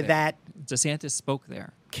spoke by there. that DeSantis spoke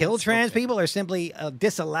there? kill Spoke trans there. people or simply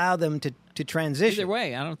disallow them to transition? Either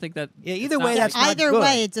way, I don't think that. Yeah, it's either not way, that- that's not Either good.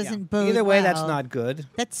 way, it doesn't bode Either way, well. that's not good.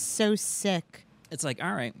 That's so sick. It's like,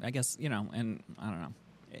 all right, I guess, and I don't know.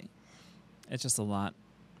 It's just a lot.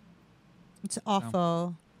 It's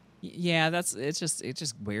awful. Yeah, it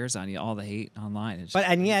just wears on you, all the hate online. It's But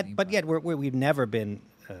just and crazy, yet we've never been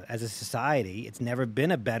as a society. It's never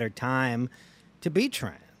been a better time to be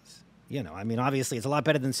trans. I mean, obviously, it's a lot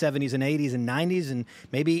better than 70s and 80s and 90s, and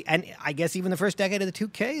maybe, and I guess even the first decade of the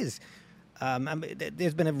 2Ks. I mean,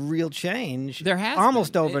 there's been a real change. there has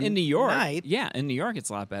almost been. over in New York. night. Yeah, in New York, it's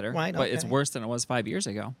a lot better. Right, but it's okay. worse than it was 5 years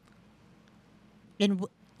ago. In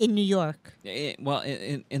New York.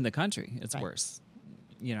 In the country, it's Right. worse.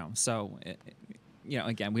 So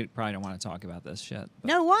again, we probably don't want to talk about this shit. But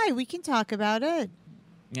No, why? We can talk about it.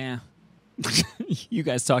 Yeah, you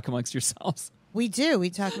guys talk amongst yourselves. We do. We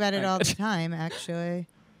talk about it all the time, actually.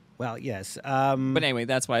 Well, yes. But anyway,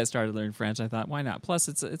 that's why I started learning French. I thought, why not? Plus,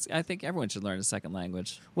 it's. I think everyone should learn a second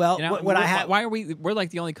language. Well, what I We're- have- why are we? We're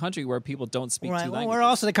like the only country where people don't speak right, two well, languages. we're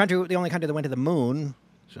also the only country that went to the moon.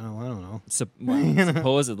 So I don't know.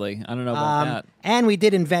 Supposedly, I don't know about that. And we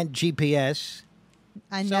did invent GPS.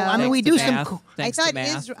 I know. So, I mean, we Thanks do to some. math. I Thanks to thought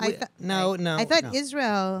math. Israel. I No, thought no.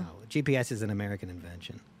 Israel. No, GPS is an American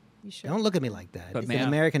invention. You sure? Don't look at me like that. But It's man- an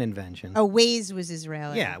American invention. Oh, Waze was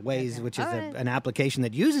Israeli. Yeah, Waze, Okay. which is All right. an application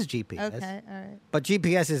that uses GPS. Okay, all right. But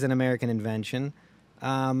GPS is an American invention.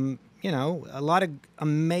 A lot of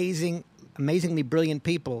amazingly brilliant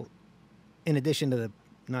people, in addition to the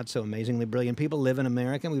not so amazingly brilliant people, live in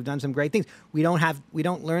America. And we've done some great things. We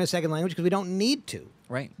don't learn a second language because we don't need to.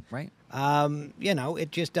 Right.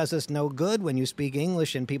 It just does us no good when you speak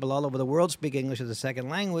English and people all over the world speak English as a second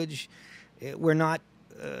language. We're not,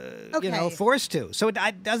 Okay. forced to. So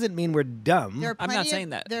it doesn't mean we're dumb. There are I'm not plenty saying of-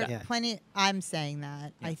 that. There are Yeah. plenty. I'm saying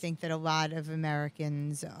that. I think that a lot of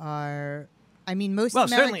Americans are. I mean, most Well,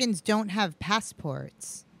 certainly- Americans don't have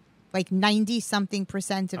passports. Like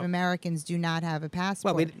 90-something% of Americans do not have a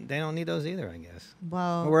passport. Well, they don't need those either, I guess.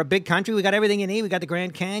 Well, We're a big country. We got everything you need. We got the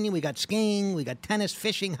Grand Canyon. We got skiing. We got tennis,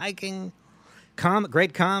 fishing, hiking,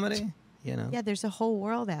 great comedy. yeah, there's a whole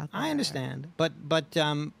world out there. I understand, but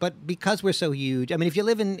because we're so huge. I mean, if you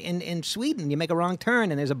live in Sweden, you make a wrong turn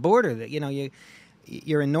and there's a border that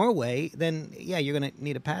you're in Norway, then you're going to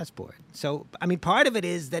need a passport. So I mean, part of it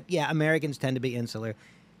is that Americans tend to be insular.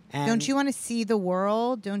 And Don't you want to see the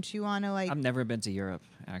world? Don't you want to I've never been to Europe,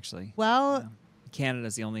 actually. Well,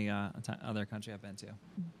 Canada's the only other country I've been to.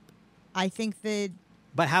 I think that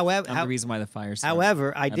But however, I'm the reason why the fire started.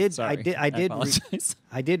 however, I I'm did sorry. Apologize.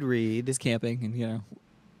 I did read. Just camping and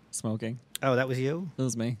smoking. Oh, that was you? That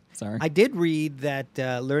was me. Sorry. I did read that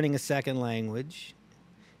learning a second language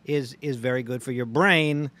is very good for your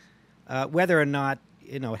brain. Whether or not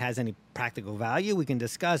it has any practical value, we can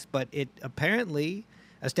discuss. But it apparently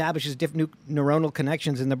establishes different neuronal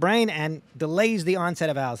connections in the brain and delays the onset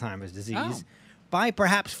of Alzheimer's disease by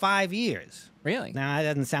perhaps 5 years. Really? Now, that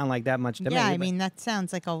doesn't sound like that much to me. Yeah, I but- mean, that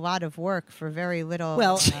sounds like a lot of work for very little.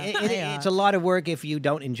 Well, payoff. it's a lot of work if you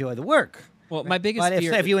don't enjoy the work. Well, my biggest But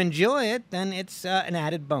fear. if you enjoy it, then it's an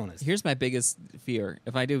added bonus. Here's my biggest fear: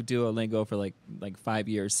 if I do Duolingo for like 5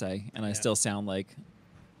 years, say, and I still sound like,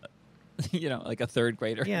 like a third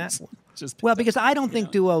grader. Yeah. Just Well, because I don't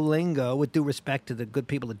think Duolingo, with due respect to the good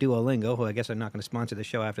people at Duolingo, who I guess are not going to sponsor the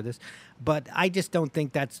show after this, but I just don't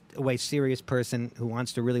think that's a way a serious person who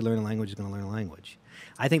wants to really learn a language is going to learn a language.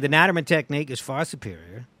 I think the Naturman technique is far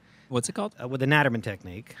superior What's it called? with the Naturman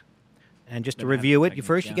technique. And just The to review Naturman it, you technique,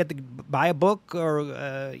 first yeah. you get to buy a book or,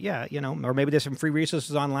 or maybe there's some free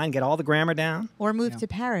resources online, get all the grammar down, or move to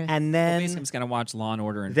Paris. and Well, then basically, I'm just gonna watch Law and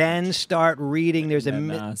Order and then start reading. There's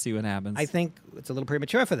see what happens. I think it's a little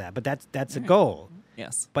premature for that, but that's a goal.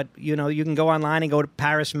 yes. But you can go online and go to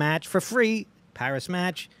Paris Match for free. Paris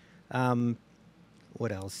Match.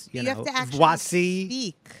 What else? you have to actually Voici.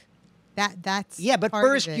 speak. That's But part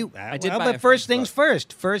first of it. you. I did buy but a first French things book.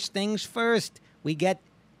 first. First things first. We get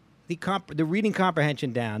the reading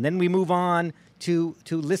comprehension down. Then we move on to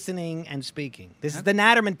listening and speaking. This is the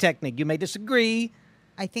Naturman technique. You may disagree.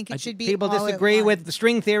 I think it should be People all at disagree with once. the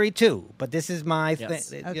string theory too. But this is my Yes.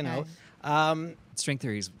 thing. Okay. String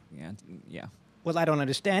theories. Yeah. Well, I don't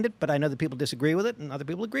understand it, but I know that people disagree with it, and other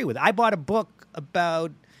people agree with it. I bought a book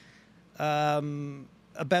about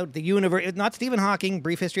the universe, not Stephen Hawking,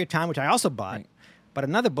 Brief History of Time, which I also bought, Right. but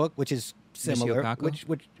another book which is similar.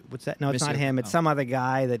 Kaku? What's that? No, it's not Monsieur- him. It's oh. some other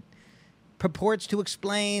guy that purports to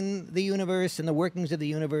explain the universe and the workings of the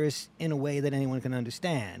universe in a way that anyone can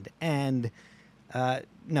understand. And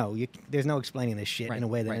no, there's no explaining this shit in a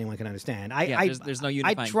way that anyone can understand. There's no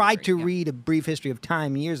unifying I tried to theory, yeah. read A Brief History of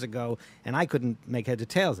Time years ago, and I couldn't make heads or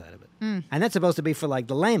tails out of it. And that's supposed to be for like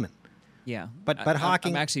the layman. Yeah, But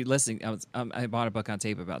Hawking- I'm actually listening. I bought a book on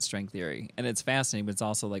tape about string theory, and it's fascinating. But it's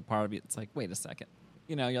also like part of it. It's like, wait a second,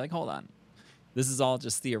 you're like, hold on, this is all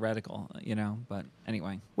just theoretical, But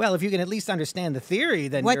anyway, Well, if you can at least understand the theory,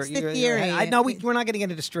 then What's you're, the you're, theory? I know we're not going to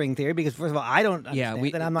get into string theory because first of all, I don't understand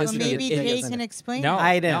we- that. I'm not this Well, would be maybe it Jay doesn't- can explain. no, it.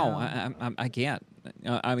 I don't. no, I can't.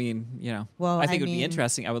 I mean, Well, I think I it would be mean-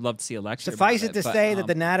 interesting. I would love to see a lecture. Suffice about it to but, say that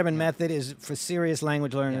the Naturman method is for serious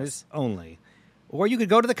language learners only. Or you could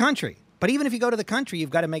go to the country. But even if you go to the country,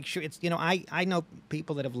 you've got to make sure it's, I know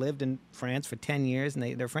people that have lived in France for 10 years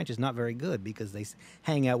and their French is not very good because they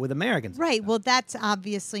hang out with Americans. Right. Well, that's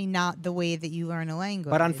obviously not the way that you learn a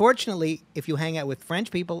language. But unfortunately, if you hang out with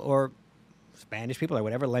French people or Spanish people or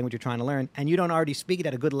whatever language you're trying to learn and you don't already speak it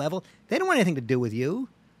at a good level, they don't want anything to do with you.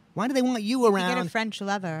 Why do they want you you around get a French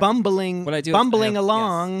lover. bumbling, What I do is bumbling I have,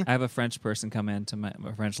 along? yes, I have a French person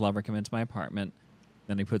a French lover come into my apartment.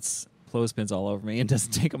 Then he puts clothespins all over me and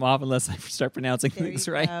doesn't take them off unless I start pronouncing There things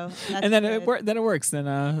you right. go. And then That's it works. Then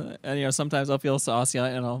and, sometimes I'll feel saucy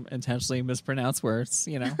and I'll intentionally mispronounce words.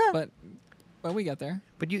 But we get there.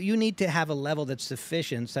 But you need to have a level that's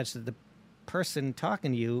sufficient such that the person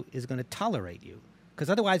talking to you is going to tolerate you. Because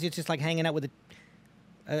otherwise it's just like hanging out with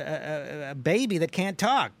a baby that can't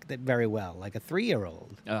talk very well, like a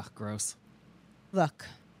 3-year-old. Ugh, gross. Look,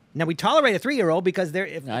 Now, we tolerate a 3-year-old because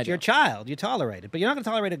if I it's your don't. child, you tolerate it. But you're not going to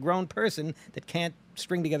tolerate a grown person that can't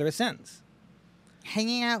string together a sentence.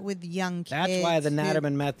 hanging out with young kids. That's why the who-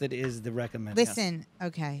 Naturman method is the recommended. Listen,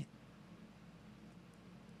 okay.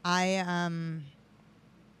 I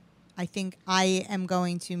think I am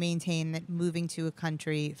going to maintain that moving to a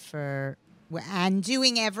country and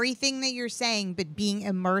doing everything that you're saying, but being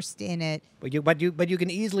immersed in it. But you can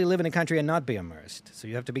easily live in a country and not be immersed. So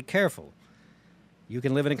you have to be careful. You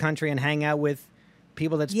can live in a country and hang out with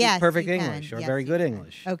people that speak Yes, perfect you can. English or Yes, very you good can.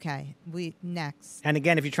 English. Okay, next. And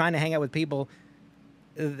again, if you're trying to hang out with people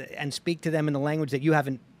and speak to them in the language that you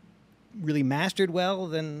haven't really mastered well,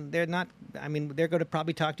 then they're not. I mean, they're going to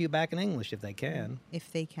probably talk to you back in English if they can.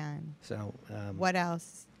 If they can. So What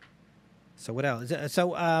else? So what else?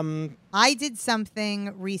 So I did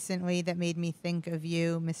something recently that made me think of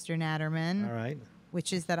you, Mr. Natterman. all right.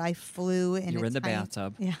 Which is that I flew in. You were in the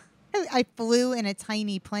bathtub. Yeah, I flew in a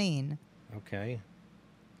tiny plane. Okay.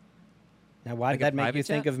 Now, why Like did a that make you private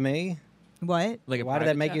think jet? of me? What? Like a Why did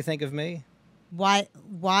that private make jet? you think of me? Why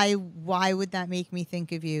would that make me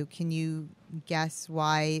think of you? Can you guess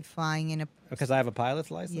why flying in a? Because I have a pilot's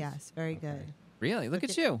license. Yes, very good. Really? Look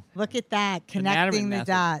at you. Look at that, Natterman connecting the method.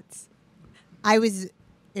 dots.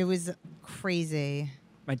 It was crazy.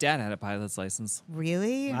 My dad had a pilot's license.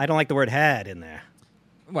 Really? I don't like the word "had" in there.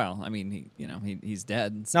 Well, I mean, he's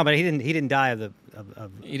dead. No, but he didn't die of the.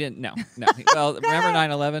 He didn't. No. Well, remember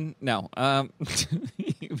 9/11? No.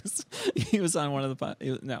 He was on one of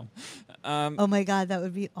the. No. Oh my God, that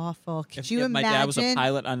would be awful. Could you if imagine? my dad was a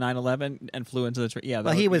pilot on 9/11 and flew into the tree. Yeah.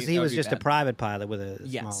 Well, he was just a bad. private pilot with a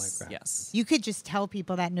Yes. smaller craft. Yes. You could just tell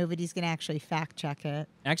people that nobody's going to actually fact check it.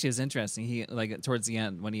 Actually, it's interesting. He towards the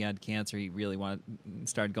end when he had cancer, he really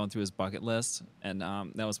started going through his bucket list, and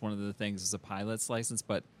that was one of the things was a pilot's license,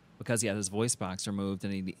 but. Because he had his voice box removed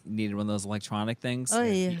and he needed one of those electronic things,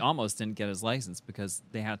 he almost didn't get his license because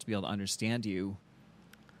they have to be able to understand you.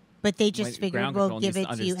 But they just figured ground we'll control give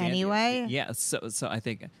needs it to you understand anyway. Yeah, so I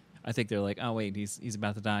think they're like, oh wait, he's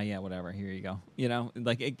about to die. Yeah, whatever. Here you go.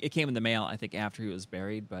 Like it came in the mail. I think after he was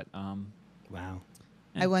buried, but Wow.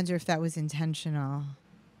 I wonder if that was intentional.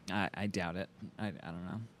 I doubt it. I don't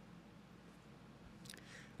know.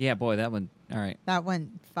 Yeah, boy, that one. All right. That went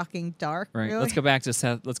fucking dark. Right. Really? Let's go back to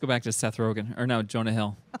Seth. Let's go back to Seth Rogen. Or no, Jonah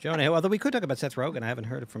Hill. Jonah Hill. Although we could talk about Seth Rogen. I haven't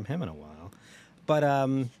heard from him in a while. But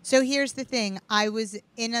So here's the thing. I was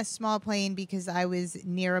in a small plane because I was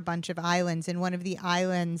near a bunch of islands, and one of the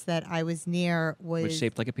islands that I was near was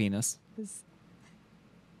Shaped like a penis.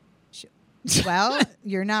 well,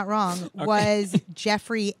 you're not wrong. Was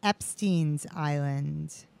Jeffrey Epstein's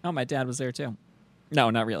island. Oh, my dad was there too. No,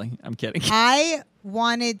 not really. I'm kidding. I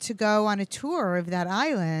wanted to go on a tour of that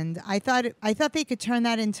island. I thought they could turn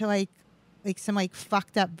that into like some like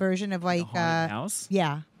fucked up version of like a haunted house.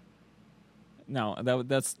 Yeah. No,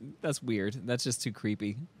 that's weird. That's just too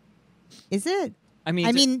creepy. Is it? I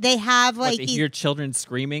mean, they have what, like they hear children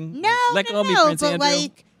screaming. No, Let go of me, no, Prince but Andrew.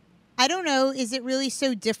 like I don't know. Is it really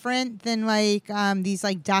so different than like these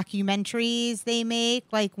like documentaries they make?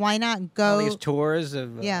 Like, why not go? all these tours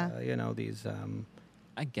of these.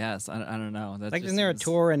 I guess I don't know. That Like, just isn't there a seems-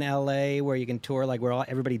 tour in L.A. where you can tour like where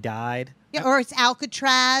everybody died? Yeah, or it's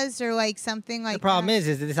Alcatraz or like something like. The problem that.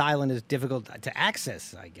 is that this island is difficult to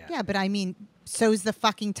access, I guess. Yeah, but I mean, so's the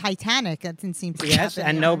fucking Titanic. That didn't seem to Yes,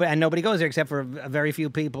 happen. and nobody goes there except for a very few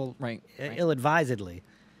people, Right. ill-advisedly.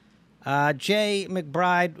 Jaye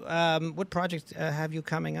McBride, what projects have you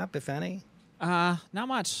coming up, if any? Not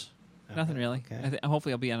much. Nothing really. okay.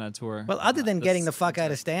 Hopefully, I'll be on a tour. Well, other than getting the this fuck out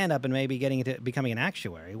winter. of stand-up and maybe getting into becoming an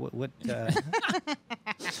actuary, what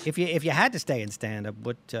if you had to stay in stand-up,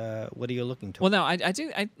 what are you looking to? Well, no, I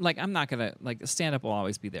do. I'm not gonna stand up will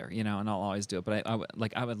always be there, and I'll always do it. But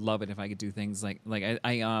I would love it if I could do things like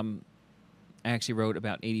I actually wrote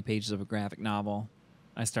about 80 pages of a graphic novel.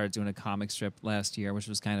 I started doing a comic strip last year, which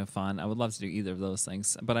was kind of fun. I would love to do either of those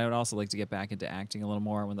things, but I would also like to get back into acting a little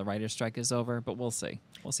more when the writer's strike is over. But we'll see.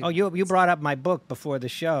 We'll see. Oh, you brought up my book before the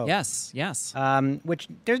show. Yes. Which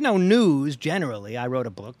there's no news generally. I wrote a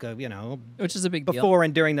book, Which is a big deal. before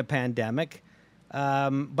and during the pandemic.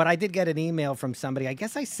 But I did get an email from somebody. I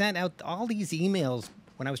guess I sent out all these emails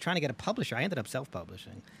when I was trying to get a publisher. I ended up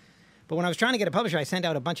self-publishing. But when I was trying to get a publisher, I sent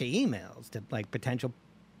out a bunch of emails to potential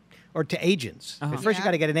or to agents. Uh-huh. First, you Yeah.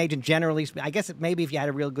 got to get an agent. Generally, I guess maybe if you had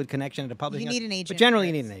a real good connection at a publisher, You need an agent. But generally,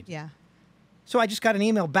 you need first. an agent. Yeah. So I just got an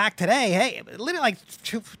email back today. Hey, literally like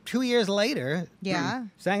two years later. Yeah.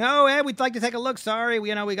 Saying, oh, hey, we'd like to take a look. Sorry,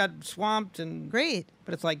 we got swamped and. Great.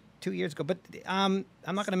 But it's like 2 years ago. But I'm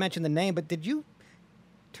not going to mention the name. But did you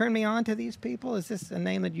turn me on to these people? Is this a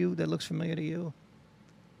name that looks familiar to you?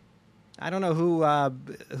 I don't know who. I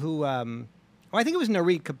think it was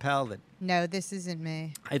Nareed Capel that. No, this isn't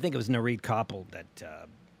me. I think it was Nareed Koppel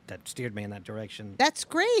that steered me in that direction. That's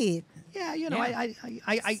great. Yeah, Yeah.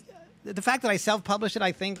 I the fact that I self-published it,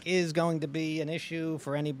 I think, is going to be an issue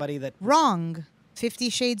for anybody that. Wrong. 50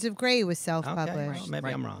 Shades of Grey was Okay, self-published. well, maybe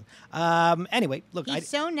Right. I'm wrong. Anyway, look, He's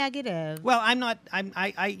so negative. well, I'm not.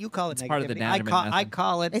 You call it It's part of the negativity. Naturman I method.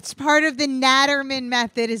 call it. It's part of the Natterman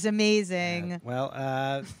method. Is amazing. Well,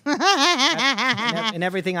 in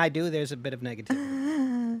everything I do, there's a bit of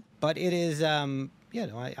negativity. But it is, you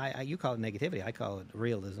call it negativity. I call it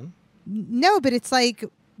realism. No, but it's like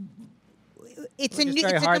it's Well, a it's new.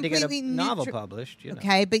 very It's hard a to get a completely novel neutral- published.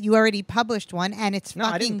 Okay, but you already published one, and it's No,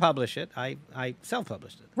 fucking I didn't publish it. I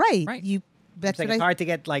self-published it. right. Right. You. That's It's what hard to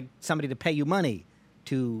get somebody to pay you money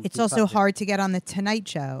to. It's to also publish. hard to get on the Tonight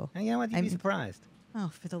Show. And you know what? You'd be I'm- surprised. Oh,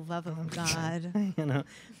 for the love of God!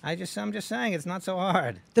 I'm just saying it's not so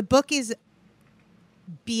hard. The book is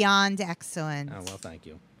beyond excellent. Oh well, thank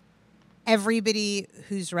you. Everybody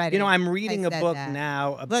who's read it. I'm reading has a said book that.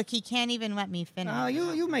 now. Look, he can't even let me finish. Oh,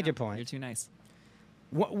 you made your You're point. too nice.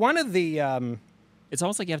 One of the It's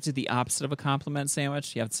almost like you have to do the opposite of a compliment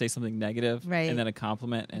sandwich. You have to say something negative, Right. and then a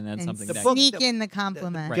compliment, and then and something The negative. book- sneak in the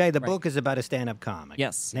compliment. Jay, the right. book is about a stand-up comic.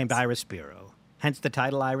 Yes, named yes. Ira Spiro. Hence the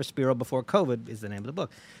title Ira Spiro Before COVID is the name of the book.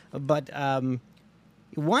 But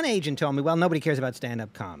One agent told me, well, nobody cares about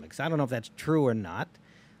stand-up comics. I don't know if that's true or not,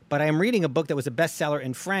 but I am reading a book that was a bestseller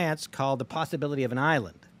in France called The Possibility of an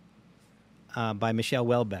Island by Michel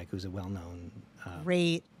Houellebecq, who's a well-known...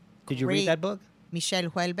 Great. Did you great. read that book? Michel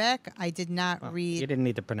Houellebecq. I did not Well, read. You didn't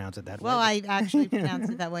need to pronounce it that Well, way. I actually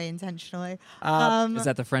pronounced it that way intentionally. Is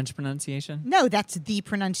that the French pronunciation? No, that's the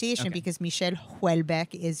pronunciation Okay. because Michel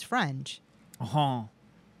Houellebecq is French. Uh-huh.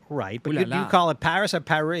 Right, but Ooh la you la. call it Paris or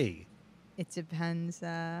Paris? It depends.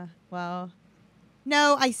 Well,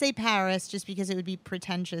 no, I say Paris just because it would be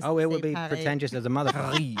pretentious. Oh, to it say would be Paris. pretentious as a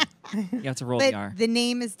motherfucker. You have to roll But the R. the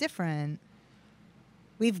name is different.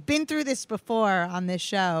 We've been through this before on this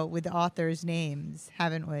show with authors' names,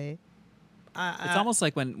 haven't we? It's almost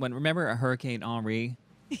like when remember a Hurricane Henri,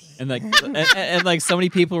 and like and like so many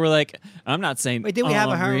people were like, I'm not saying. Wait, did we have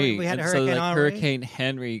a Henri. we had a And Hurricane so, like, Henri? Hurricane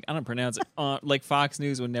Henry. I don't pronounce it. Like Fox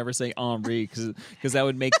News would never say Henri because that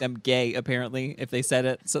would make them gay apparently if they said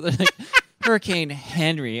it. So they're like Hurricane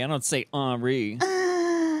Henry. I don't say Henri.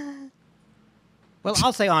 Well,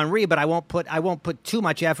 I'll say Henri, but I won't put too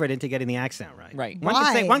much effort into getting the accent right. Right.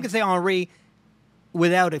 Why? One could say Henri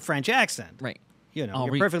without a French accent. Right. You know,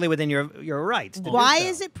 Henri. you're perfectly within your rights. To Why do so.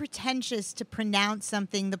 is it pretentious to pronounce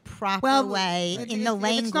something the proper well way in the if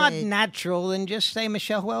language? it's not natural, then just say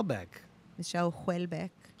Michel Houellebecq. Michel Houellebecq.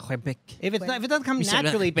 Quebec. If it doesn't come Michel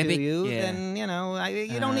naturally to Houellebecq, you, yeah. then you know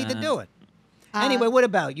you don't need to do it. Uh, Anyway, what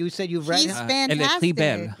about you? Said you've read He's it. Elle est très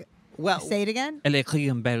belle. fantastic. Well, Say it again. Elle écrit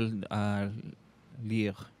un bel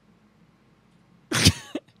lire.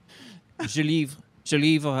 Je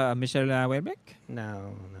livre à Michel Houellebecq.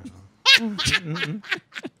 no. Mm-mm.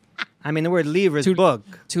 I mean, the word livre is To- book.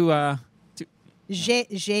 To J'ai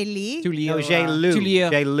lu. to lire. No, j'ai lu. To lire.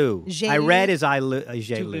 J'ai lu. J'ai I lu. read as I lu.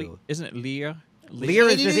 J'ai To lu. Isn't it lire? Lire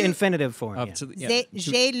is J'ai the lu. infinitive form. Oh, yeah.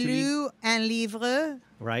 J'ai lu un livre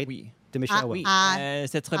Right? Oui. De Michel Ah, Houellebecq. Oui. Ah,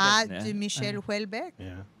 C'est très bien. de Michel Houellebecq.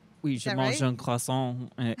 Yeah. Oui, je that mange right? un croissant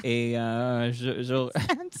et je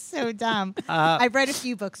That's so dumb. Uh, I've read a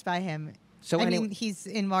few books by him. So I anyway, mean, he's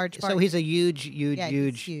in large part. so he's a huge Yeah,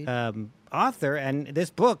 he's huge. author, and this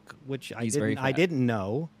book, which He's very I fat. didn't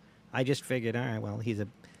know, I just figured, all right, well, he's a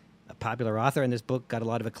popular author, and this book got a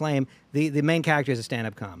lot of acclaim. The main character is a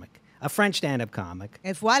stand-up comic, a French stand-up comic,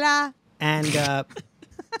 Et voilà. and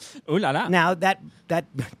Oh là là. now that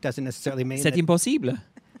doesn't necessarily mean C'est that, impossible.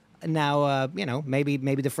 now you know maybe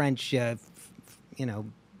the French you know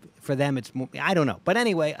for them it's more, I don't know, but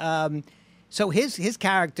anyway. So his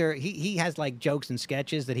character, he has like jokes and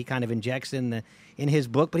sketches that he kind of injects in his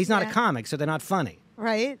book, but he's not a Yeah. comic, so they're not funny.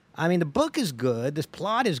 Right? I mean, the book is good, this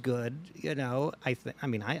plot is good, you know.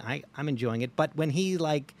 I'm enjoying it, but when he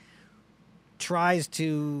like tries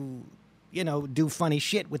to, you know, do funny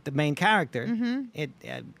shit with the main character, it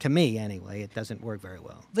to me anyway, it doesn't work very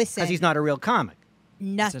well. Listen. Because he's not a real comic.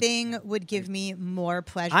 Nothing would give me more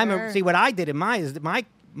pleasure. See what I did in mine is that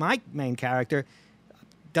my main character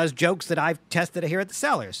does jokes that I've tested here at the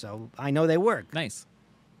Cellar, so I know they work. Nice.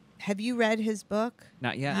 Have you read his book?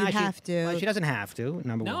 Not yet. You She- have to. Well, she doesn't have to.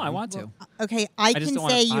 Number No, one. I want to. Okay, I just can don't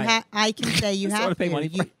wanna say you buy have. it. I can say you Just don't have wanna pay to. money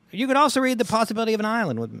for it. You could also read The Possibility of an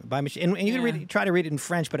Island by Michelle, and you Yeah. could try to read it in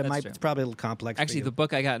French, but That's true. it's probably a little complex. for Actually, you. the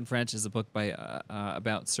book I got in French is a book by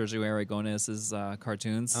about Sergio Aragonés's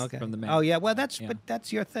cartoons from the man. Oh yeah, well that's Yeah. but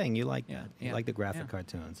that's your thing. You like Yeah, that. You yeah, like the graphic yeah.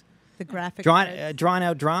 cartoons. the graphic. Drawn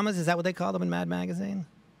out dramas. Is that what they call them in Mad Magazine?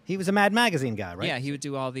 He was a Mad Magazine guy, right? Yeah, he would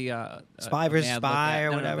do all the Spy versus Mad Look Spy at- or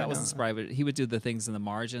no, whatever, No, that wasn't no. Spy, but he would do the things in the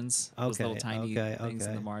margins. Those Okay, little tiny things in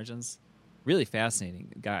okay. the margins. Really fascinating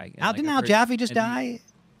guy. And, Didn't I've Al heard- Jaffe just and die?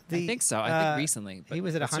 I think so. I think recently. But he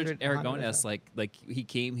was at Sergio 100. Aragonés, like he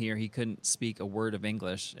came here, he couldn't speak a word of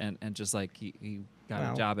English, and just like he got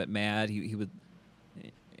Well. a job at Mad. He would.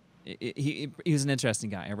 He was an interesting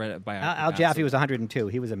guy. I read it by Al Jaffe was 102.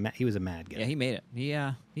 He was a mad guy. Yeah, he made it.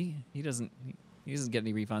 He doesn't get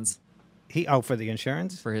any refunds For the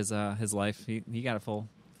insurance. for his life. He got a full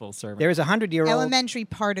servant. There is a 100-year-old. Elementary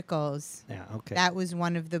Particles. Yeah. Okay. That was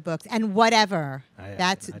one of the books, and whatever.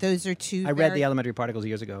 Those are two. I read the Elementary Particles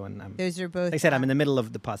years ago, and Those are both. they said I'm in the middle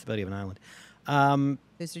of The Possibility of an Island.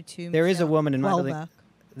 Those are two. There is a Michelle woman in my building. Houellebecq.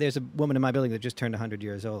 There's a woman in my building that just turned 100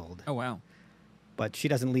 years old, Oh wow. but she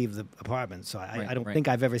doesn't leave the apartment, so I Right, don't right. think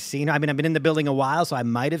I've ever seen her. I mean, I've been in the building a while, so I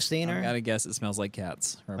might have seen I her. gotta guess it smells like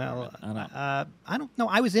cats. Her Well, apartment. I don't know. I don't know.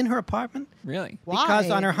 I was in her apartment Really? Why? because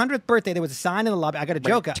on her 100th birthday there was a sign in the lobby. I got a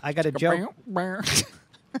joke. I got a joke. I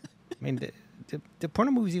mean, do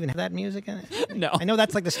porno movies even have that music in it? No. I know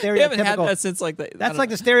that's like the We haven't had stereotypical. that since like the. That's like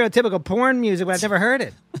the stereotypical porn music, but I've never heard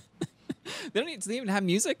it. They don't even have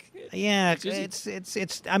music. Yeah,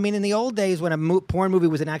 it's. I mean, in the old days when a porn movie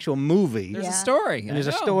was an actual movie, There's Yeah. a story. and there's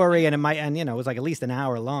a I know. story, and it was like at least an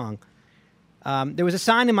hour long. There was a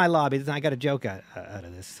sign in my lobby. I got a joke out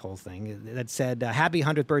of this whole thing that said, "Happy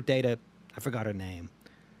 100th birthday to," I forgot her name,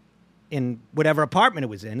 in whatever apartment it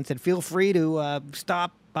was in. It said, "Feel free to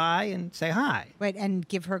stop by and say hi." Wait, and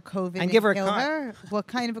give her COVID And give her a kill card. her? What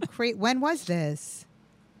kind of a when was this?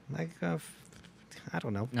 Like, I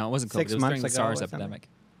don't know. No, it wasn't COVID. 6 It was months during the ago SARS or something. epidemic.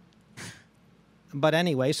 But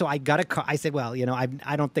anyway, so I got a car. I said, well,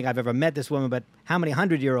 I don't think I've ever met this woman, but how many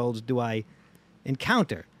 100-year-olds do I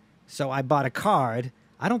encounter? So I bought a card.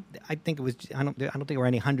 I don't think there were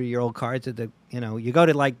any 100-year-old cards at the, you go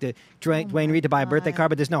to like the Dwayne Reed to buy a birthday God. card,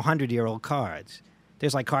 but there's no 100-year-old cards.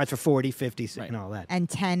 There's like cards for 40, 50, and all that. And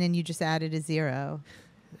 10, and you just added a 0.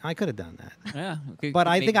 I could have done that. Yeah. But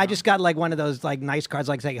I think I just got like one of those like nice cards,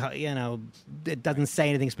 like say, it doesn't say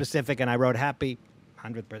anything specific, and I wrote happy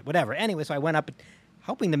 100th birthday, whatever. Anyway, so I went up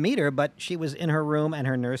hoping to meet her, but she was in her room and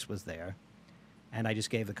her nurse was there, and I just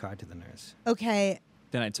gave the card to the nurse. Okay.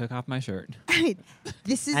 Then I took off my shirt.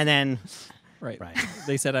 This is And then, Right. Right.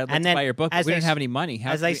 They said I'd like And to then, buy your book, but as we they didn't s- have any money.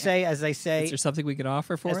 How as could they we- say, is there something we could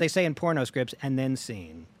offer for as it? they say in porno scripts, and then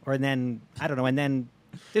scene, or then I don't know, and then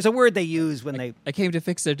there's a word they use when they. I came to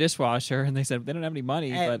fix their dishwasher, and they said they don't have any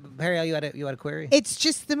money. But Periel, you had a query? it's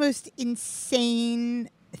just the most insane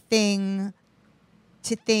thing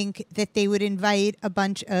to think that they would invite a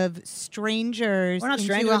bunch of strangers. We're not into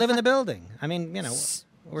strangers. a We live in the hu- building. I mean,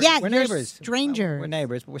 we're, Yeah, we're you're neighbors. strangers. We're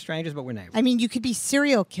neighbors, but we're strangers, but we're neighbors. I mean, you could be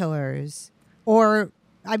serial killers, or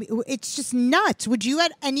I mean, it's just nuts. Would you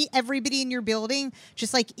let everybody in your building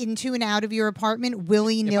just like into and out of your apartment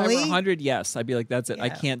willy if I were nilly? 100, yes, I'd be like, that's it. I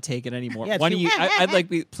Yeah. can't take it anymore. Yeah, One of she- you, I'd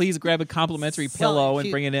like, please grab a complimentary pillow and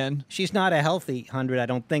she- bring it in. She's not a healthy 100, I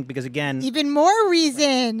don't think, because again, Even more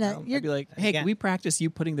reason. No, You're I'd be like, hey, Yeah. can we practice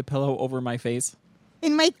you putting the pillow over my face?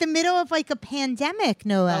 in like the middle of like a pandemic,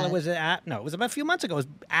 no well, less. it was about a few months ago. It was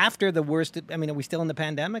after the worst. I mean, are we still in the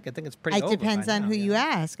pandemic? I think it's pretty. It over depends by on now, who yeah. you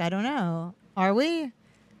ask. I don't know. Are we?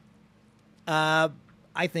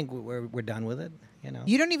 I think we're done with it.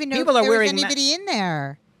 You don't even know People if are there was wearing anybody in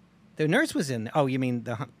there. The nurse was in. Oh, you mean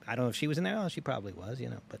I don't know if she was in there. Oh, she probably was.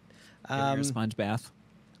 But Give her a sponge bath.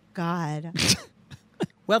 God.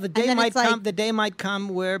 well, the day then might it's like- come. The day might come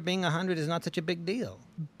where being 100 is not such a big deal.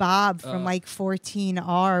 Bob from like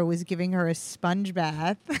 14R was giving her a sponge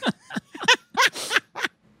bath.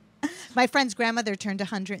 My friend's grandmother turned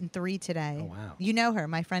 103 today. Oh, wow. You know her,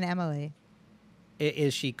 my friend Emily.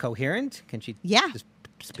 Is she coherent? Can she? Yeah. Just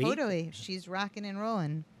speak? Totally. She's rocking and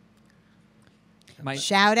rolling. My,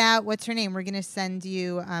 Shout out, what's her name? We're going to send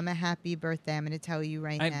you a happy birthday. I'm going to tell you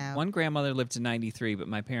right now. one grandmother lived to 93, but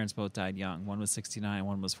my parents both died young. One was 69,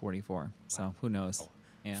 one was 44. So who knows?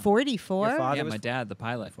 Yeah. 44? Your father Yeah, was my dad, the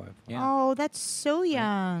pilot. 44. Yeah. Oh, that's so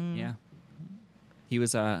young. Yeah. He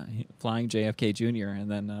was flying JFK Jr., and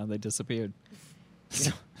then they disappeared.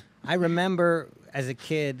 I remember as a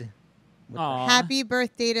kid. Aw. Happy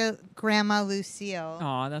birthday to Grandma Lucille.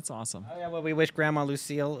 Aw, that's awesome. Oh, yeah, well, we wish Grandma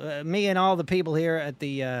Lucille, me and all the people here at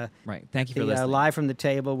the Right. Thank you for listening. live from the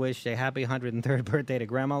table wish a happy 103rd birthday to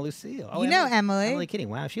Grandma Lucille. Oh, You know Emily. Emily kidding.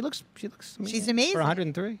 Wow, she looks. She's amazing. for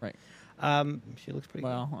 103. Right. She looks pretty.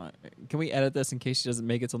 Well, can we edit this in case she doesn't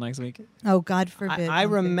make it till next week? Oh, God good. forbid. I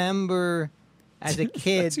Don't say- remember as a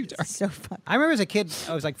kid. Too dark. So fun. I remember as a kid,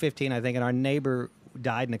 I was like 15, I think, and our neighbor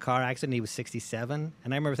died in a car accident. He was 67,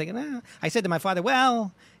 and I remember thinking, I said to my father,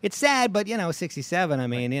 "Well, it's sad, but 67. I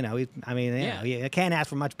mean, Yeah. I can't ask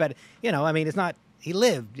for much better. I mean, it's not. He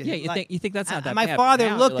lived. Yeah, you think that's not that My bad, father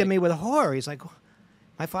but now looked you're at me like- with horror. He's like,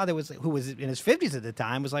 my father who was in his 50s at the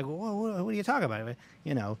time, was like, what are you talking about?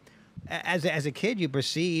 As a kid, you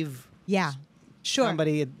perceive Yeah. Sure.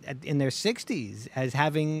 somebody in their 60s as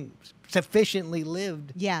having sufficiently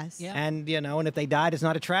lived. Yes. Yeah. And, and if they died, it's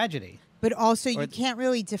not a tragedy. But also, Or- you can't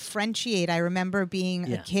really differentiate. I remember being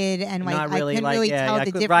Yeah. a kid and like Not really, I couldn't like, really yeah, tell I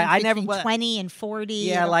the could- difference right, I never- between well, 20 and 40.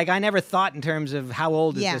 Yeah, like I never thought in terms of how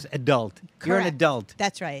old is Yeah. this adult. You're an Correct. adult.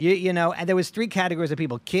 That's right. And there was 3 categories of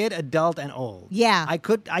people: kid, adult, and old. Yeah. I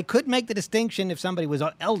could make the distinction if somebody was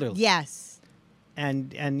elderly. Yes.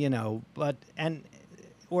 And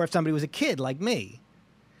or if somebody was a kid like me.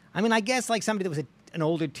 I mean, I guess like somebody that was an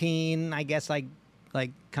older teen, I guess like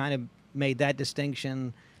kind of made that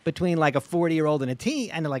distinction between like a 40-year-old and a teen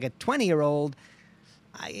and like a 20-year-old.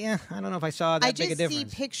 I don't know if I saw that I big a just see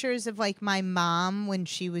difference. pictures of like my mom when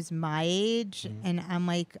she was my age, Mm-hmm. and I'm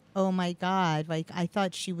like, oh my God, like I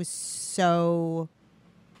thought she was so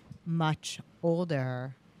much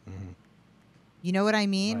older. You know what I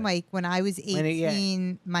mean? Right. Like when I was When it- yeah.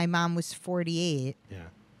 18, my mom was 48. Yeah.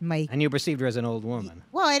 my. And you perceived her as an old woman.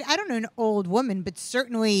 Well, I don't know an old woman, but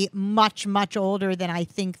certainly much, much older than I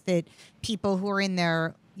think that people who are in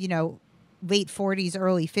their, late 40s,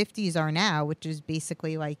 early 50s are now, which is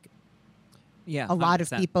basically like Yeah, a lot of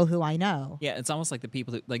 100%. people who I know. Yeah, it's almost like the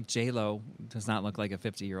people who, like J-Lo does not look like a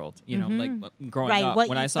 50-year-old. Like growing Right, up, what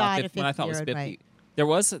when you I saw thought a when I thought it was 50,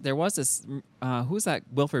 50-year-old, right. there was this who's that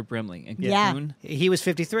Wilford Brimley in Yeah. Cocoon? He was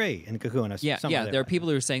 53 in Cocoon. Yeah, there are people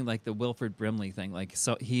who are saying like the Wilford Brimley thing, like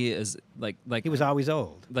so he is like He was always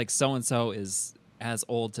old. like so and so is as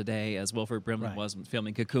old today as Wilford Brimley Right. was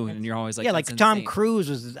filming Cocoon, and you're always like, Yeah, like that's Tom insane. Cruise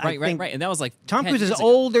was. I think Right, and that was like Tom 10 Cruise is years ago.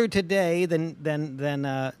 older today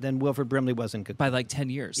than Wilford Brimley was in Cocoon. by like 10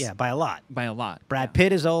 years. Yeah, by a lot. by a lot. Brad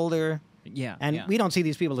Pitt is older. Yeah, And yeah. we don't see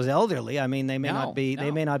these people as elderly. I mean, they may No, not be. They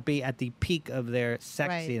no. may not be at the peak of their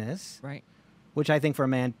sexiness, right. which I think for a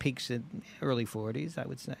man peaks in early 40s. I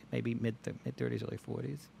would say maybe mid 30s, early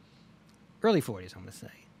 40s, early 40s. I'm going to say.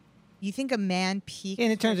 You think a man peaks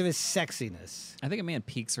In terms of his sexiness, I think a man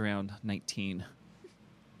peaks around 19.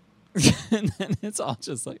 And then it's all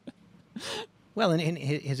just like well, in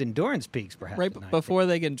his endurance peaks perhaps. right at 19. before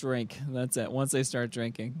they can drink. That's it. Once they start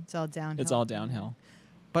drinking, It's all downhill. it's all downhill.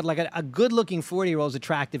 But like a good-looking 40-year-old is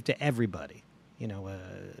attractive to everybody.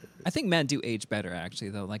 I think men do age better, actually,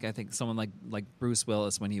 though. Like I think someone like Bruce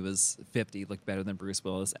Willis when he was 50 looked better than Bruce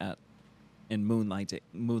Willis in moonlighting.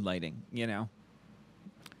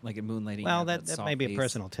 Like in moonlighting. well, you have that soft may be a face.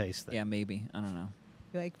 personal taste thing. Yeah, maybe. I don't know.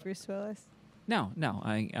 You like Bruce Willis? No.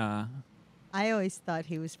 I always thought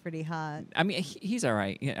he was pretty hot. I mean, he's all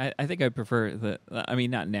right. Yeah, I think I prefer the. I mean,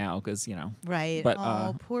 not now because Right. But,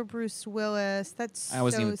 poor Bruce Willis. That's I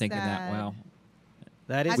wasn't so even thinking that. sad. Wow.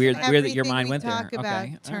 That is Weird- nice. weird that your Everything mind we went there. talk about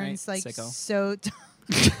Okay, all turns right, like sicko. so.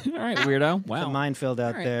 All right, weirdo. It's Wow. a minefield out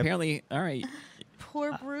All right, there. apparently, all right.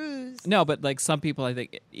 Poor Bruce. No, but like some people, I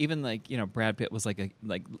think even like Brad Pitt was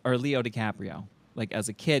or Leo DiCaprio. Like as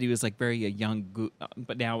a kid, he was like very a young,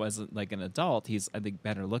 but now as like an adult, he's I think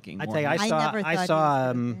better looking. I more tell you, I handsome. saw- never thought he saw,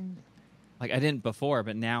 was good-looking. like I didn't before,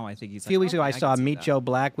 but now I think he's A few weeks ago, I saw can see Meet that. Joe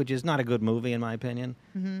Black, which is not a good movie in my opinion.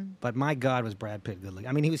 Mm-hmm. But my God, was Brad Pitt good looking?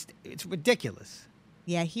 I mean, it's ridiculous.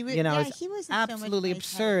 Yeah, he was. It's he was absolutely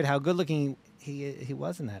absurd how good looking he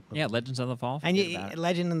was in that movie. Yeah, Legends of the Fall. and forget about it.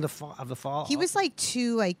 Legend of the Fall. He was like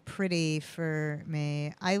too pretty for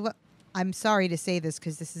me. I'm sorry to say this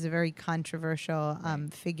because this is a very controversial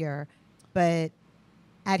figure, but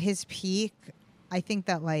at his peak, I think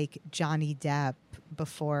that like Johnny Depp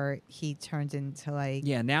before he turned into like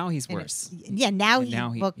Yeah, now he's an- worse. Yeah, now And he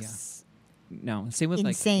now he- looks. No, same with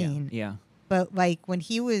Insane. Like yeah. But like when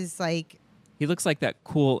he was like, He looks like that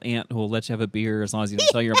cool aunt who will let you have a beer as long as you don't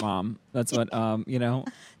tell your mom. That's what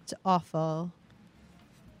it's awful.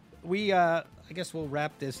 We I guess we'll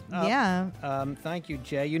wrap this up. Yeah. Thank you,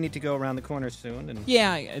 Jay. You need to go around the corner soon. And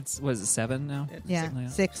Yeah, was it 7 now? Yeah, Yeah.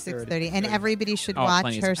 6:30, and everybody should Oh, watch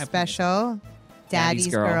plenty of her time. special, Daddy's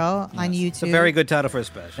Girl, on Yes. YouTube. it's a very good title for a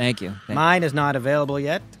special. Thank you. Mine is not available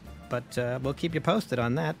yet, but we'll keep you posted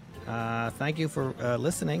on that. Thank you for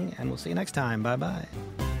listening, and we'll see you next time. Bye-bye.